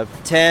is a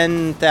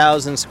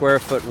 10,000 square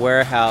foot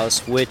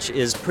warehouse, which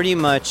is pretty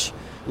much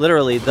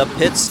literally the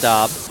pit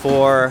stop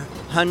for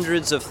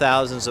hundreds of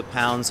thousands of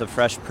pounds of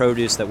fresh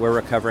produce that we're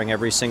recovering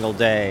every single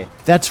day.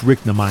 That's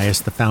Rick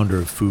Namias, the founder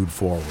of Food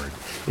Forward.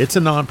 It's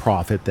a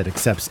nonprofit that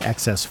accepts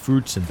excess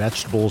fruits and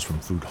vegetables from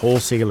food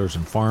wholesalers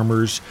and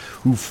farmers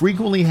who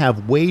frequently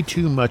have way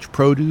too much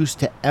produce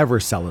to ever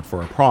sell it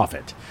for a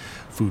profit.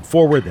 Food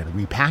Forward then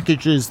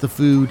repackages the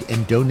food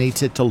and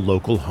donates it to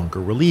local hunger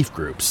relief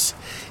groups.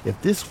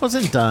 If this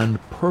wasn't done,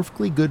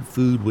 perfectly good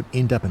food would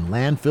end up in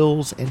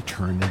landfills and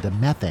turn into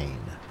methane.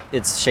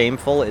 It's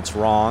shameful, it's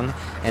wrong,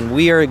 and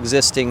we are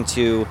existing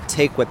to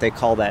take what they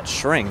call that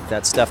shrink,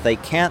 that stuff they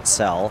can't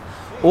sell,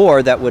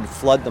 or that would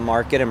flood the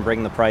market and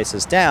bring the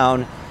prices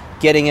down,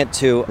 getting it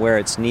to where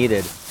it's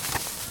needed.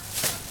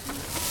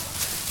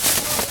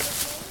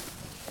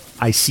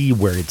 I see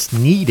where it's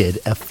needed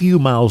a few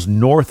miles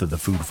north of the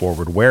Food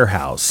Forward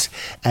warehouse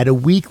at a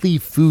weekly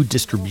food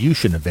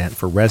distribution event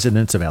for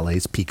residents of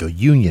LA's Pico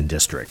Union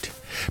District.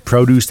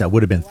 Produce that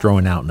would have been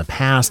thrown out in the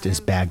past is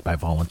bagged by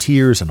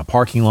volunteers in a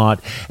parking lot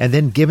and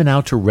then given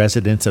out to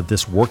residents of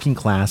this working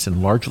class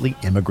and largely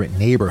immigrant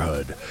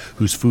neighborhood,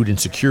 whose food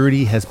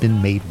insecurity has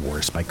been made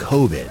worse by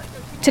COVID.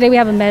 Today we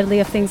have a medley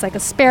of things like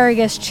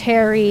asparagus,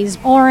 cherries,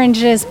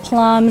 oranges,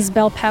 plums,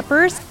 bell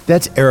peppers.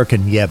 That's Erica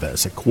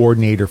Nieves, a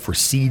coordinator for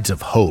Seeds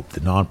of Hope,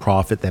 the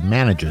nonprofit that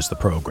manages the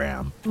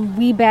program.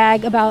 We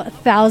bag about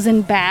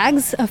 1,000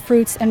 bags of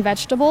fruits and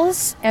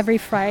vegetables every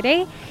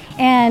Friday.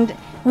 And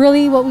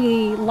really what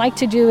we like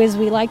to do is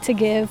we like to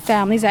give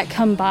families that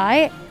come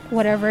by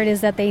whatever it is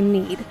that they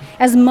need,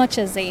 as much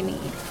as they need.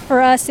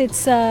 For us,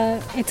 it's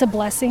a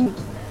blessing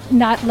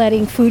not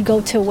letting food go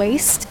to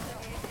waste.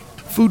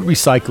 Food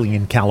recycling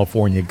in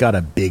California got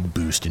a big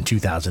boost in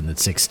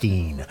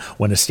 2016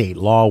 when a state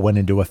law went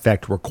into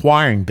effect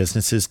requiring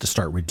businesses to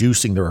start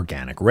reducing their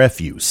organic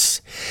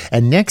refuse.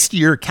 And next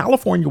year,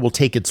 California will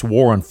take its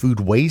war on food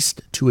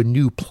waste to a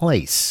new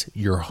place,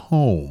 your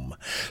home.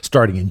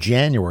 Starting in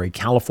January,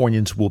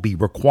 Californians will be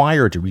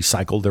required to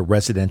recycle their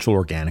residential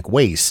organic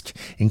waste,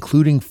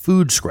 including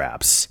food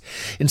scraps.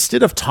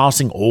 Instead of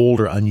tossing old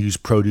or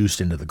unused produce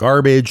into the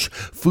garbage,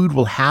 food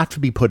will have to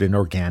be put in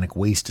organic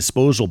waste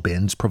disposal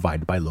bins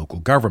provided by local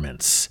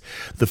governments.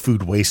 The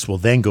food waste will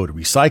then go to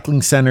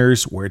recycling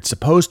centers where it's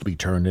supposed to be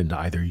turned into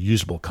either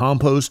usable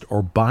compost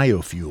or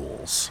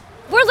biofuels.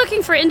 We're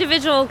looking for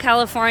individual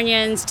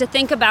Californians to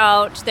think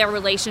about their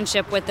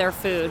relationship with their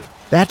food.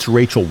 That's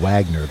Rachel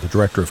Wagner, the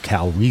director of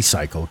Cal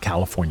Recycle,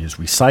 California's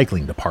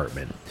recycling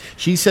department.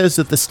 She says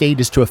that the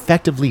state is to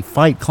effectively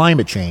fight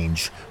climate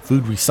change.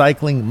 Food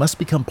recycling must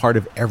become part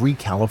of every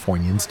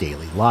Californian's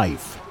daily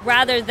life.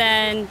 Rather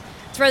than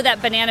throw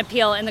that banana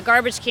peel in the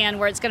garbage can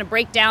where it's going to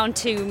break down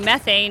to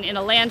methane in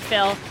a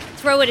landfill,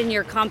 throw it in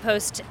your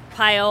compost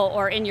pile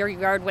or in your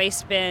yard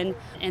waste bin.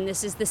 And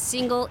this is the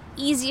single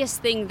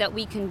easiest thing that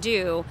we can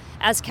do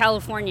as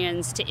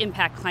Californians to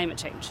impact climate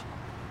change.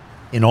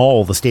 In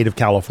all, the state of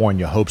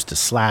California hopes to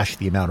slash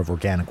the amount of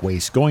organic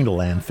waste going to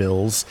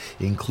landfills,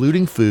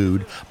 including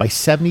food, by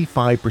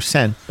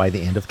 75% by the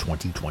end of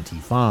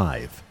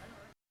 2025.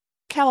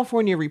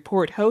 California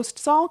Report host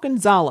Saul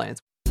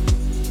Gonzalez.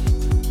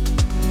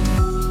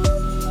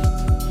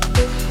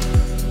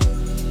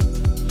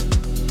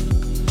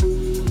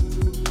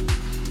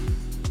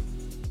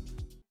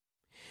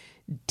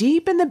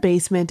 Deep in the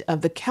basement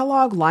of the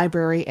Kellogg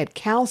Library at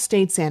Cal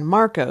State San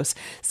Marcos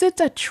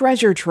sits a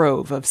treasure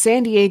trove of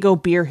San Diego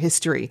beer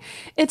history.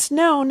 It's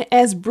known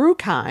as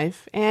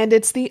Brewchive, and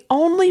it's the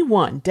only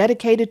one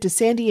dedicated to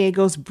San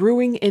Diego's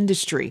brewing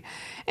industry.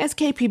 As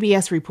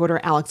KPBS reporter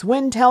Alex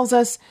Wynn tells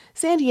us,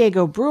 San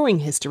Diego brewing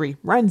history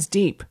runs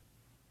deep.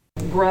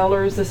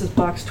 Growlers, this is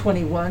box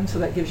 21, so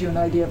that gives you an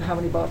idea of how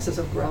many boxes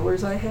of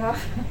growlers I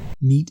have.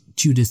 Meet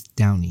Judith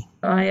Downey.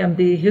 I am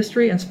the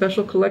History and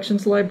Special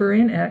Collections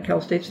Librarian at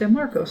Cal State San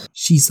Marcos.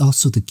 She's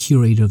also the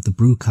curator of the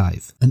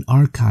Brewchive, an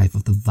archive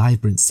of the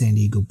vibrant San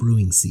Diego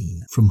brewing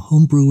scene, from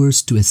home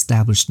brewers to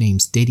established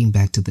names dating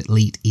back to the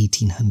late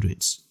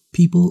 1800s.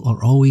 People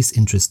are always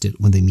interested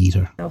when they meet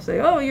her. They'll say,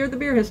 oh, you're the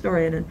beer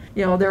historian.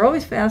 And, they're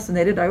always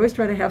fascinated. I always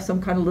try to have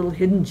some kind of little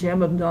hidden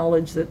gem of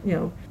knowledge that,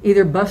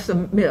 either busts a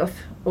myth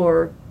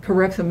or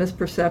corrects a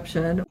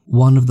misperception.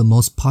 One of the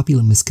most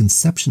popular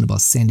misconceptions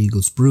about San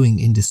Diego's brewing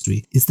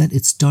industry is that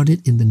it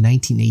started in the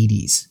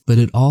 1980s, but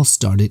it all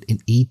started in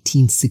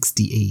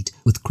 1868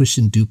 with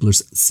Christian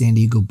Dupler's San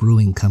Diego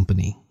Brewing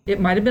Company. It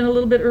might have been a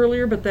little bit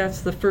earlier, but that's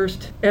the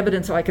first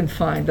evidence I can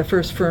find, the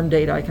first firm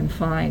date I can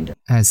find.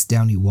 As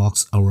Downey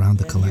walks around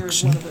the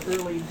collection, Here's one of the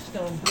early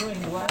stone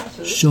brewing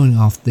glasses, showing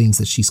off things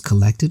that she's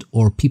collected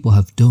or people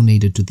have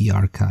donated to the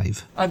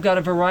archive. I've got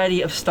a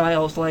variety of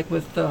styles, like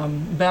with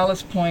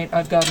Ballast Point,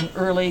 I've got an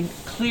early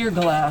clear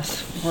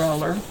glass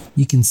growler.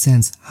 You can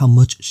sense how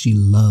much she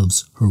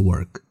loves her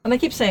work. And I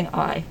keep saying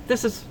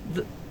this is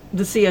the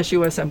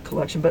CSUSM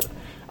collection, but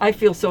I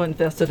feel so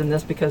invested in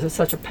this because it's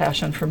such a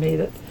passion for me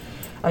that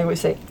I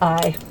always say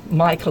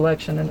my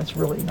collection, and it's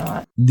really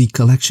not. The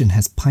collection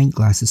has pint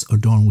glasses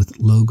adorned with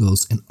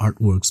logos and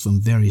artworks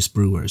from various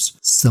brewers.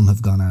 Some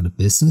have gone out of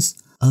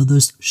business,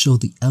 others show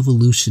the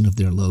evolution of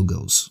their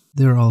logos.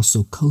 There are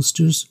also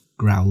coasters,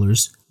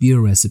 growlers, beer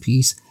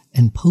recipes,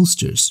 and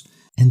posters,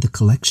 and the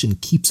collection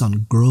keeps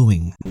on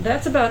growing.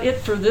 That's about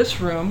it for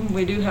this room.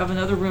 We do have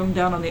another room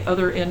down on the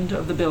other end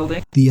of the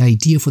building. The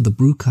idea for the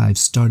Brewkive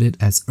started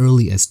as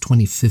early as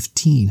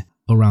 2015,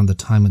 around the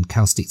time when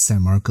Cal State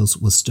San Marcos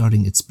was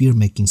starting its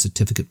beer-making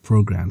certificate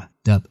program,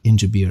 dubbed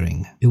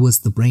Ingebeering. It was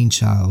the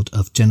brainchild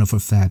of Jennifer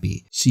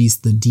Fabi. She's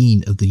the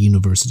dean of the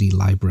university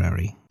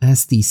library.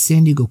 As the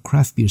San Diego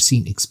craft beer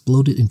scene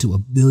exploded into a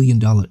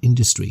billion-dollar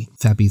industry,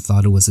 Fabi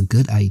thought it was a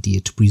good idea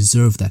to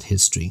preserve that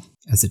history.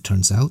 As it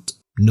turns out,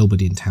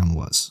 nobody in town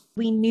was.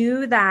 We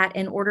knew that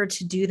in order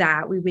to do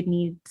that, we would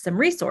need some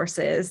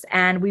resources,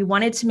 and we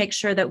wanted to make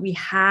sure that we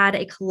had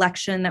a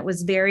collection that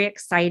was very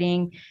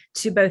exciting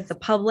to both the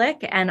public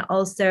and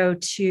also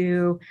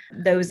to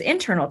those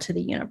internal to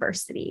the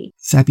university.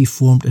 Fabi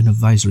formed an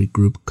advisory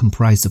group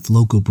comprised of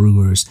local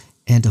brewers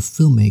and a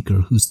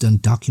filmmaker who's done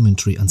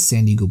documentary on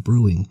San Diego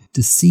brewing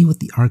to see what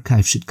the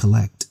archive should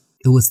collect.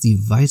 It was the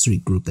advisory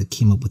group that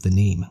came up with the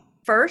name.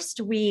 First,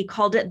 we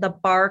called it the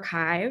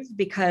Barchive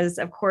because,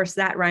 of course,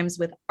 that rhymes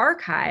with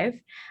archive.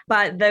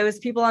 But those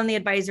people on the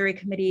advisory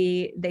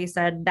committee, they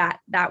said that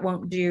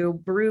won't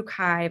do.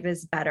 Brewkive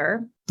is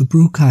better. The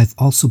Brewkive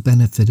also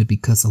benefited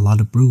because a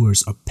lot of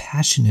brewers are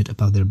passionate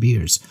about their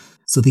beers,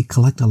 so they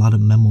collect a lot of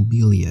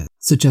memorabilia,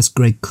 such as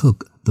Greg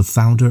Cook, the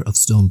founder of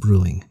Stone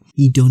Brewing.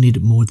 He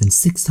donated more than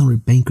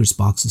 600 Bankers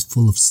boxes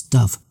full of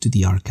stuff to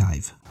the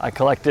archive. I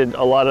collected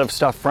a lot of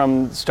stuff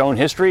from Stone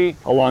history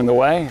along the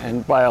way,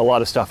 and by a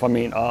lot of stuff, I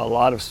mean a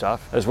lot of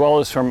stuff, as well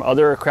as from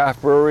other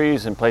craft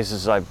breweries and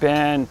places I've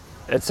been,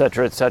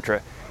 etc.,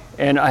 etc.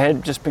 And I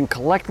had just been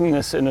collecting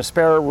this in a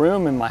spare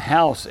room in my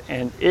house,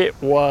 and it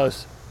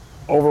was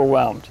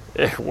overwhelmed.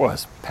 It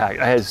was packed.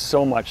 I had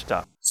so much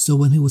stuff. So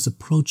when he was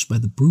approached by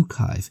the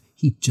Brewkive,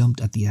 he jumped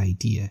at the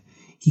idea.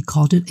 He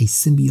called it a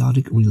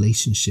symbiotic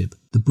relationship.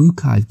 The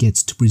Brewkive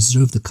gets to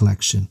preserve the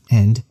collection,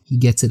 and he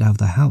gets it out of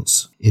the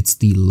house. It's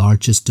the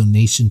largest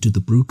donation to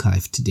the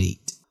Brewkive to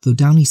date, though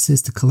Downey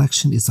says the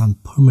collection is on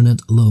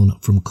permanent loan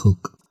from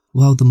Cook.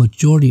 While the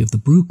majority of the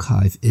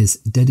Brewkive is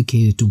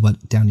dedicated to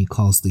what Downey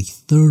calls the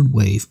third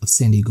wave of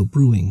San Diego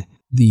brewing,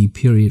 the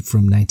period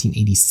from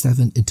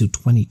 1987 into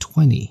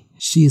 2020,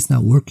 she is now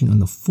working on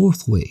the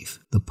fourth wave,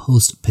 the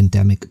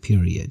post-pandemic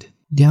period.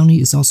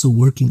 Downey is also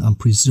working on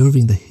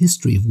preserving the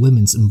history of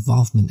women's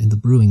involvement in the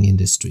brewing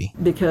industry.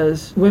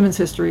 Because women's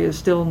history is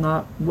still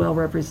not well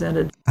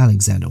represented.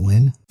 Alexander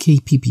Nguyen,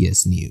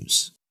 KPBS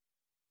News.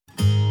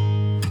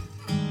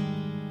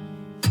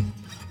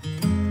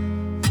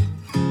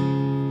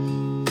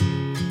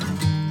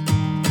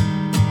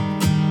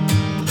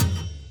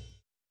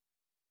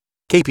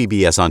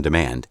 KPBS On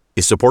Demand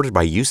is supported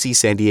by UC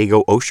San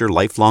Diego Osher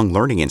Lifelong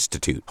Learning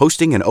Institute,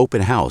 hosting an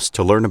open house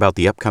to learn about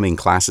the upcoming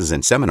classes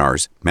and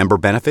seminars, member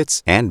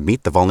benefits, and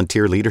meet the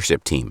volunteer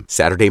leadership team.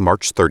 Saturday,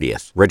 March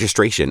 30th.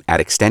 Registration at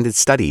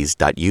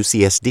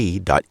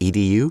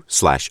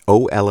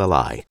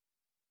extendedstudies.ucsd.edu/OLLI.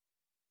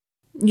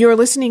 You're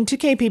listening to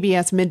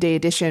KPBS Midday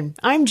Edition.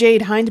 I'm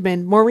Jade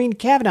Hindman. Maureen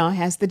Cavanaugh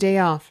has the day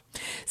off.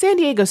 San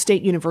Diego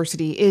State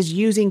University is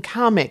using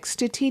comics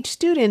to teach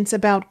students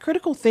about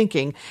critical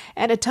thinking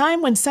at a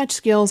time when such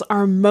skills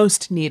are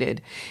most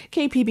needed.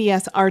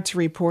 KPBS arts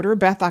reporter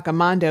Beth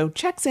Accomando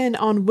checks in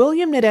on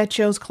William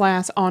Nadecchio's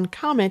class on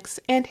comics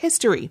and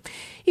history.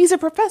 He's a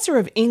professor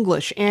of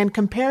English and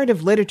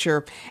comparative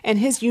literature, and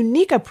his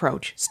unique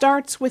approach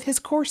starts with his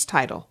course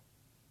title.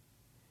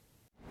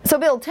 So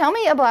Bill, tell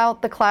me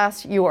about the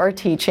class you are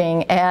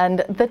teaching and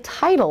the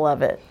title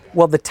of it.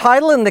 Well, the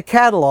title in the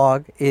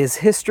catalog is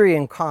History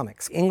in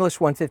Comics, English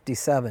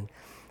 157,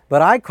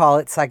 but I call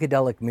it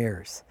Psychedelic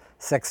Mirrors,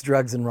 Sex,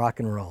 Drugs, and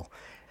Rock and Roll.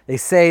 They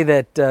say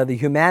that the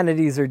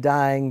humanities are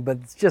dying, but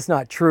it's just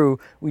not true.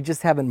 We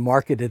just haven't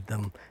marketed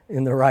them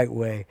in the right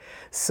way.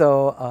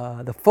 So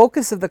the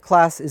focus of the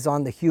class is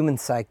on the human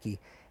psyche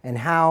and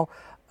how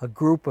a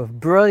group of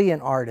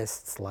brilliant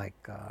artists like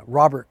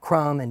Robert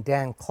Crumb and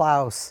Dan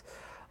Klaus,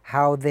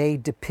 how they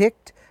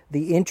depict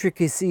the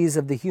intricacies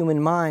of the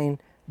human mind,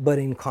 but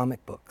in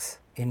comic books,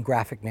 in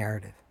graphic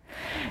narrative.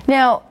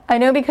 Now, I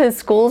know because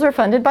schools are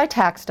funded by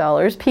tax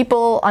dollars,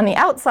 people on the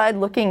outside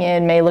looking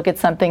in may look at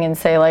something and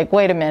say, like,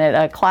 wait a minute,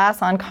 a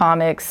class on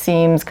comics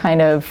seems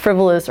kind of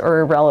frivolous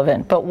or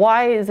irrelevant, but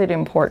why is it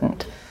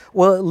important?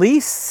 Well, at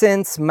least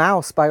since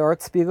Maus by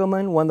Art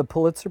Spiegelman won the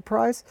Pulitzer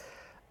Prize,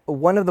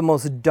 one of the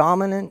most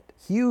dominant,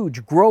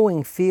 huge,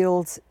 growing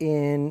fields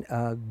in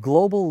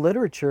global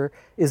literature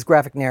is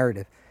graphic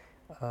narrative.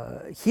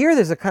 Here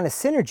there's a kind of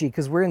synergy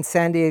because we're in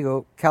San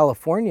Diego,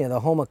 California, the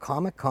home of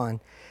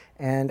Comic-Con.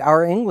 And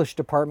our English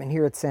department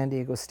here at San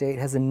Diego State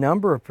has a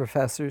number of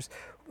professors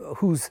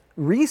whose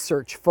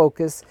research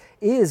focus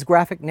is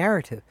graphic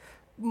narrative.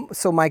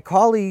 So my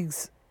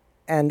colleagues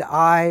and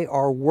I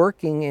are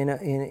working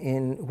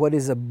in what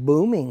is a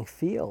booming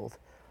field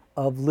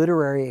of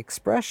literary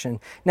expression.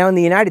 Now in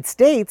the United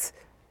States,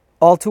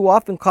 all too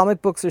often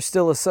comic books are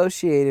still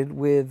associated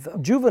with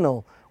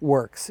juvenile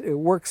works,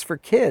 works for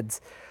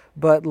kids.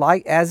 But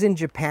like as in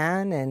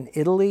Japan and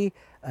Italy,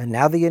 and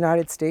now the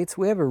United States,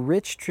 we have a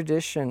rich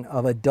tradition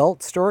of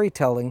adult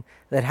storytelling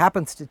that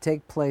happens to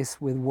take place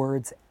with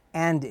words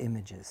and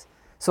images.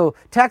 So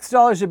tax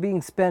dollars are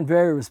being spent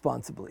very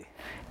responsibly.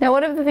 Now,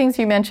 one of the things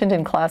you mentioned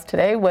in class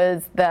today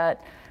was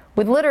that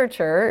with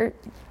literature,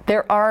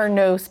 there are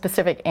no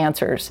specific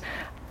answers.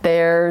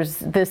 There's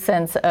this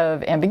sense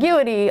of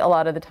ambiguity a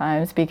lot of the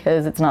times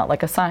because it's not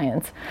like a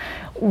science.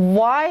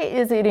 Why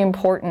is it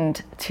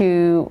important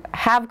to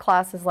have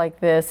classes like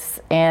this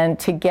and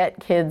to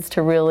get kids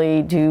to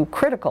really do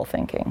critical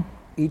thinking?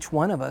 Each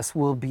one of us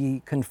will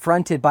be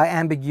confronted by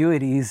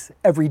ambiguities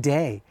every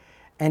day.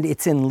 And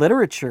it's in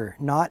literature,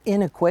 not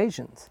in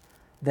equations,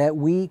 that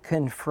we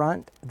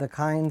confront the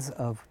kinds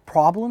of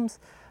problems,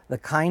 the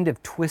kind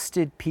of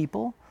twisted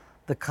people,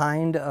 the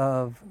kind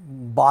of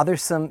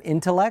bothersome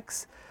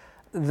intellects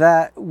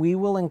that we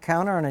will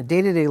encounter on a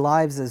day-to-day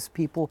lives as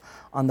people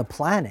on the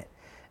planet.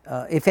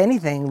 If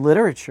anything,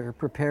 literature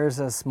prepares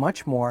us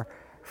much more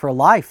for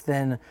life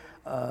than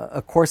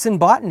a course in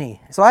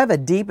botany. So I have a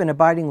deep and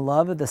abiding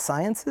love of the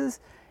sciences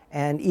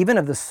and even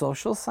of the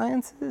social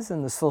sciences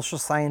and the social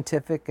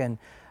scientific and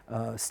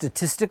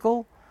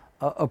statistical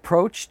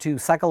approach to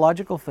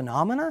psychological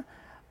phenomena.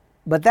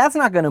 But that's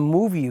not going to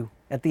move you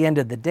at the end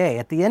of the day.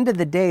 At the end of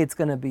the day, it's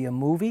going to be a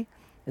movie,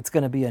 it's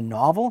going to be a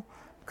novel,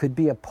 could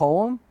be a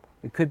poem,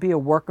 it could be a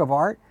work of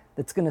art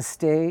that's going to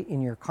stay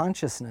in your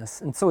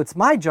consciousness. And so it's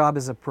my job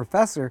as a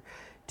professor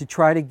to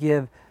try to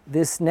give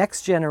this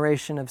next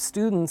generation of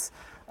students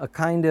a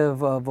kind of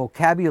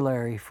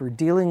vocabulary for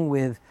dealing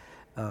with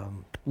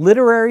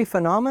literary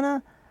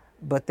phenomena,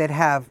 but that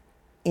have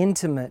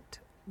intimate,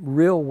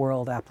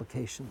 real-world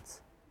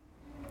applications.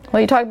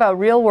 Well, you talk about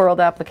real-world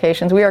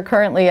applications. We are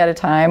currently at a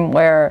time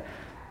where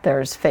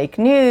there's fake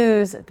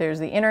news, there's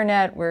the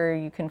internet where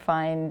you can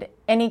find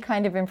any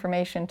kind of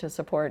information to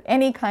support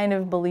any kind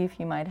of belief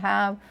you might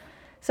have.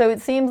 So it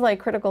seems like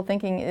critical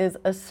thinking is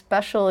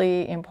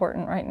especially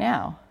important right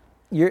now.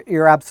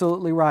 You're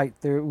absolutely right.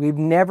 We've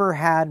never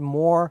had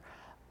more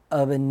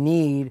of a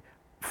need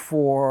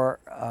for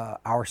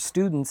our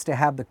students to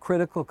have the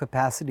critical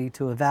capacity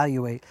to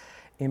evaluate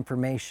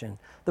information.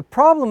 The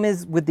problem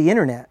is with the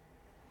internet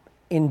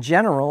in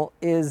general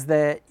is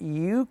that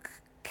you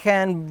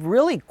can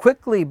really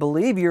quickly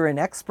believe you're an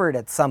expert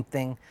at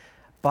something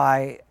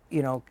by,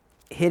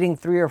 hitting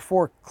 3 or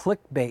 4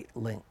 clickbait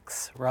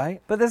links,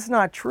 right? But that's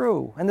not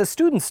true. And the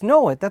students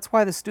know it. That's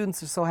why the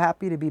students are so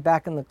happy to be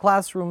back in the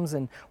classrooms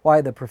and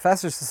why the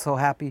professors are so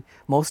happy,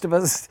 most of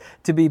us,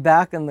 to be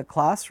back in the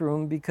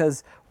classroom,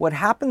 because what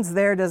happens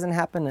there doesn't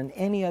happen in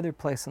any other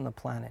place on the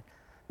planet.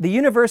 The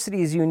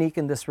university is unique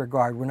in this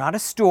regard. We're not a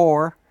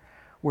store.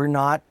 We're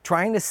not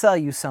trying to sell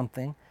you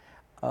something.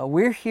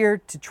 We're here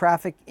to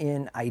traffic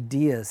in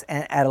ideas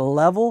and at a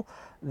level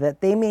that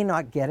they may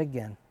not get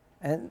again.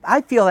 And I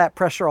feel that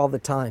pressure all the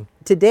time.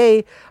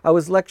 Today, I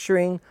was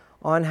lecturing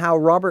on how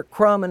Robert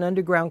Crumb, an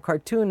underground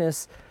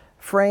cartoonist,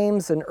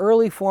 frames an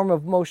early form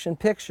of motion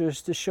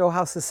pictures to show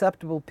how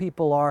susceptible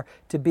people are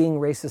to being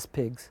racist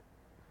pigs.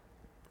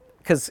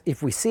 Because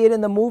if we see it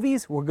in the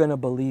movies, we're going to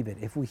believe it.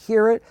 If we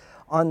hear it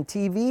on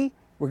TV,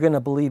 we're going to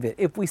believe it.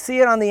 If we see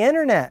it on the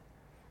internet,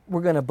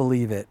 we're going to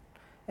believe it.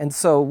 And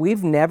so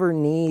we've never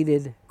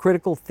needed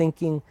critical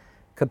thinking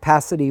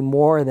capacity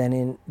more than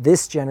in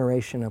this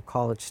generation of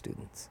college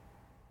students.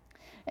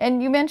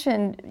 And you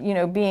mentioned,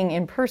 being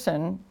in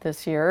person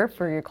this year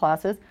for your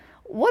classes.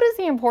 What is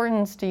the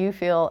importance, do you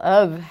feel,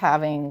 of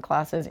having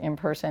classes in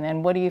person,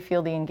 and what do you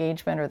feel the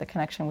engagement or the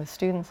connection with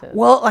students is?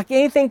 Well, like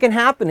anything can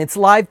happen. It's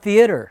live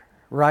theater,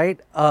 right?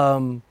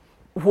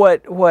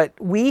 What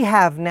we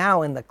have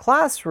now in the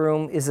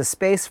classroom is a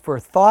space for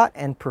thought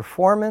and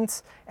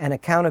performance and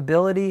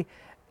accountability,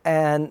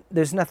 and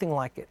there's nothing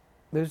like it.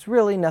 There's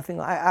really nothing.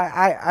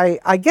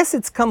 I guess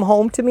it's come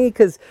home to me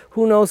because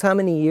who knows how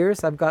many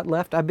years I've got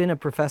left. I've been a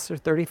professor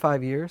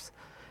 35 years.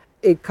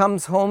 It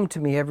comes home to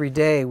me every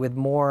day with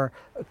more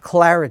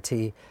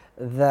clarity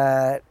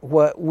that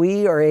what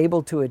we are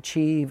able to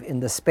achieve in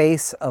the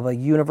space of a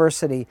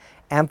university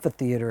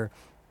amphitheater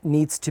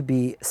needs to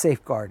be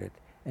safeguarded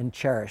and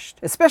cherished,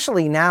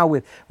 especially now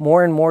with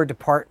more and more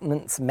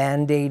departments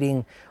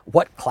mandating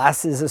what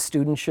classes a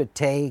student should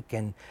take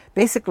and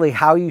basically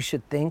how you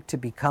should think to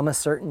become a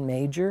certain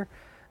major.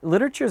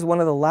 Literature is one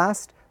of the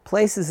last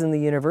places in the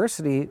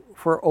university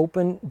for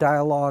open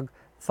dialogue,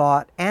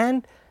 thought,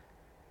 and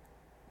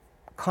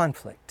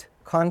conflict,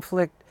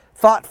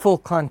 thoughtful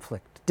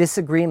conflict,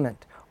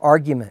 disagreement,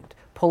 argument,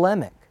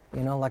 polemic,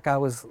 like I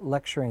was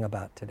lecturing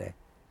about today.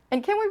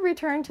 And can we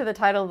return to the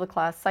title of the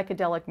class,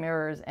 Psychedelic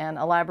Mirrors, and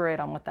elaborate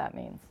on what that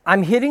means?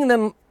 I'm hitting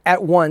them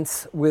at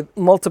once with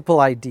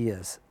multiple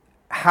ideas.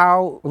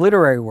 How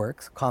literary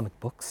works, comic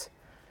books,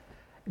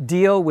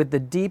 deal with the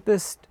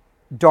deepest,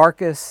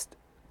 darkest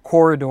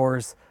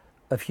corridors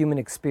of human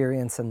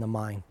experience and the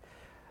mind.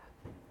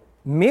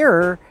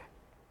 Mirror,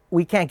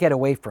 we can't get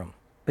away from.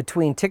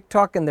 Between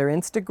TikTok and their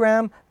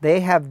Instagram, they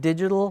have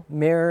digital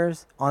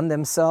mirrors on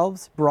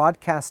themselves,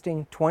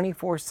 broadcasting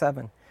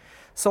 24/7.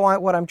 So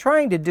what I'm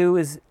trying to do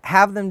is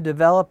have them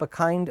develop a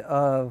kind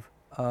of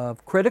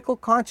critical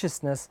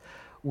consciousness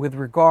with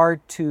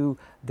regard to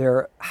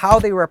how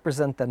they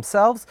represent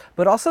themselves,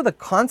 but also the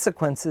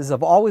consequences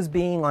of always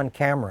being on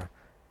camera.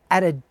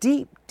 At a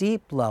deep,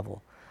 deep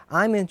level,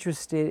 I'm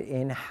interested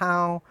in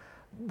how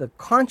the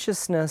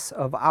consciousness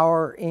of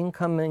our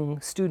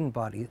incoming student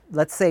body,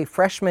 let's say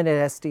freshmen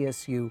at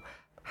SDSU,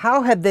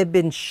 how have they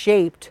been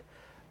shaped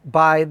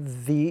by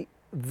the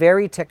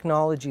very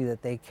technology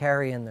that they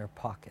carry in their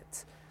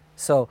pockets?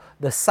 So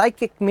the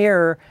psychic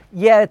mirror,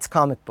 it's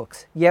comic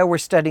books. We're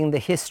studying the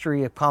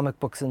history of comic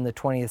books in the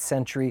 20th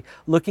century,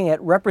 looking at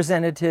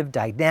representative,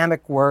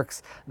 dynamic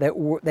works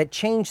that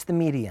changed the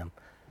medium.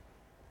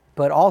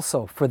 But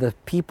also for the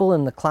people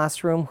in the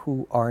classroom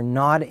who are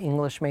not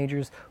English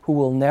majors, who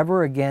will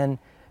never again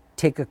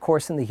take a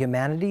course in the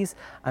humanities,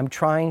 I'm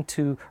trying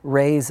to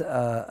raise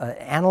an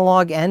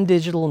analog and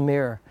digital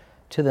mirror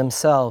to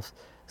themselves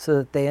so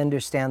that they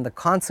understand the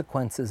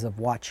consequences of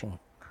watching.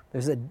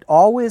 There's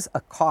always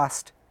a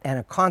cost and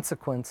a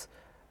consequence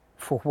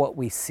for what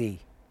we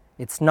see.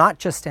 It's not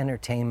just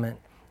entertainment.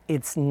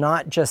 It's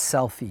not just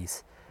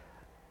selfies.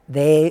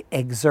 They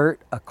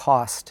exert a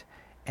cost.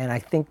 And I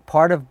think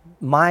part of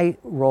my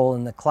role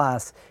in the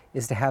class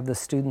is to have the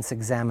students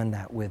examine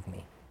that with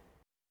me.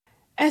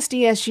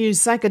 SDSU's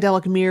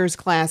Psychedelic Mirrors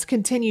class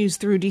continues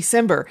through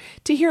December.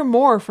 To hear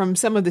more from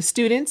some of the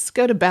students,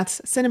 go to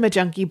Beth's Cinema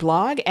Junkie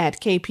blog at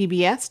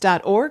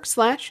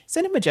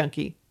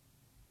kpbs.org/cinemajunkie.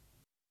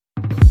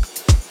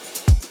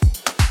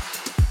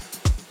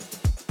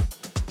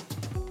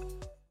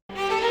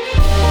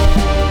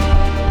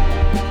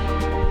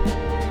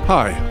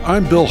 Hi,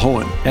 I'm Bill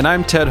Hohen. And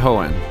I'm Ted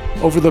Hohen.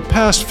 Over the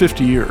past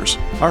 50 years,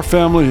 our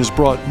family has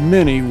brought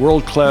many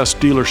world-class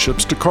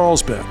dealerships to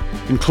Carlsbad,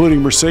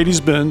 including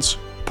Mercedes-Benz,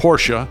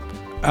 Porsche,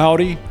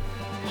 Audi,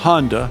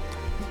 Honda,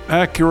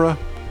 Acura,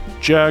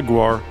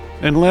 Jaguar,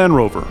 and Land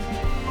Rover.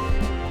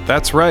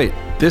 That's right.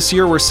 This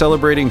year we're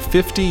celebrating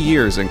 50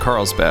 years in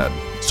Carlsbad.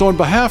 So on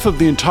behalf of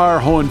the entire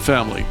Hohen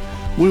family,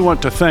 we want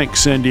to thank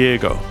San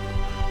Diego.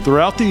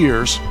 Throughout the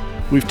years,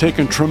 we've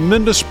taken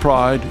tremendous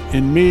pride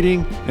in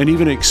meeting and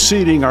even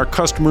exceeding our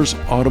customers'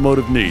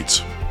 automotive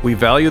needs. We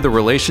value the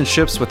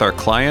relationships with our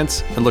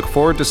clients and look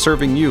forward to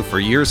serving you for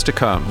years to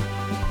come.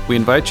 We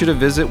invite you to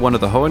visit one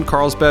of the Hohen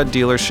Carlsbad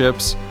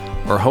dealerships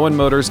or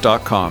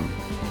hohenmotors.com.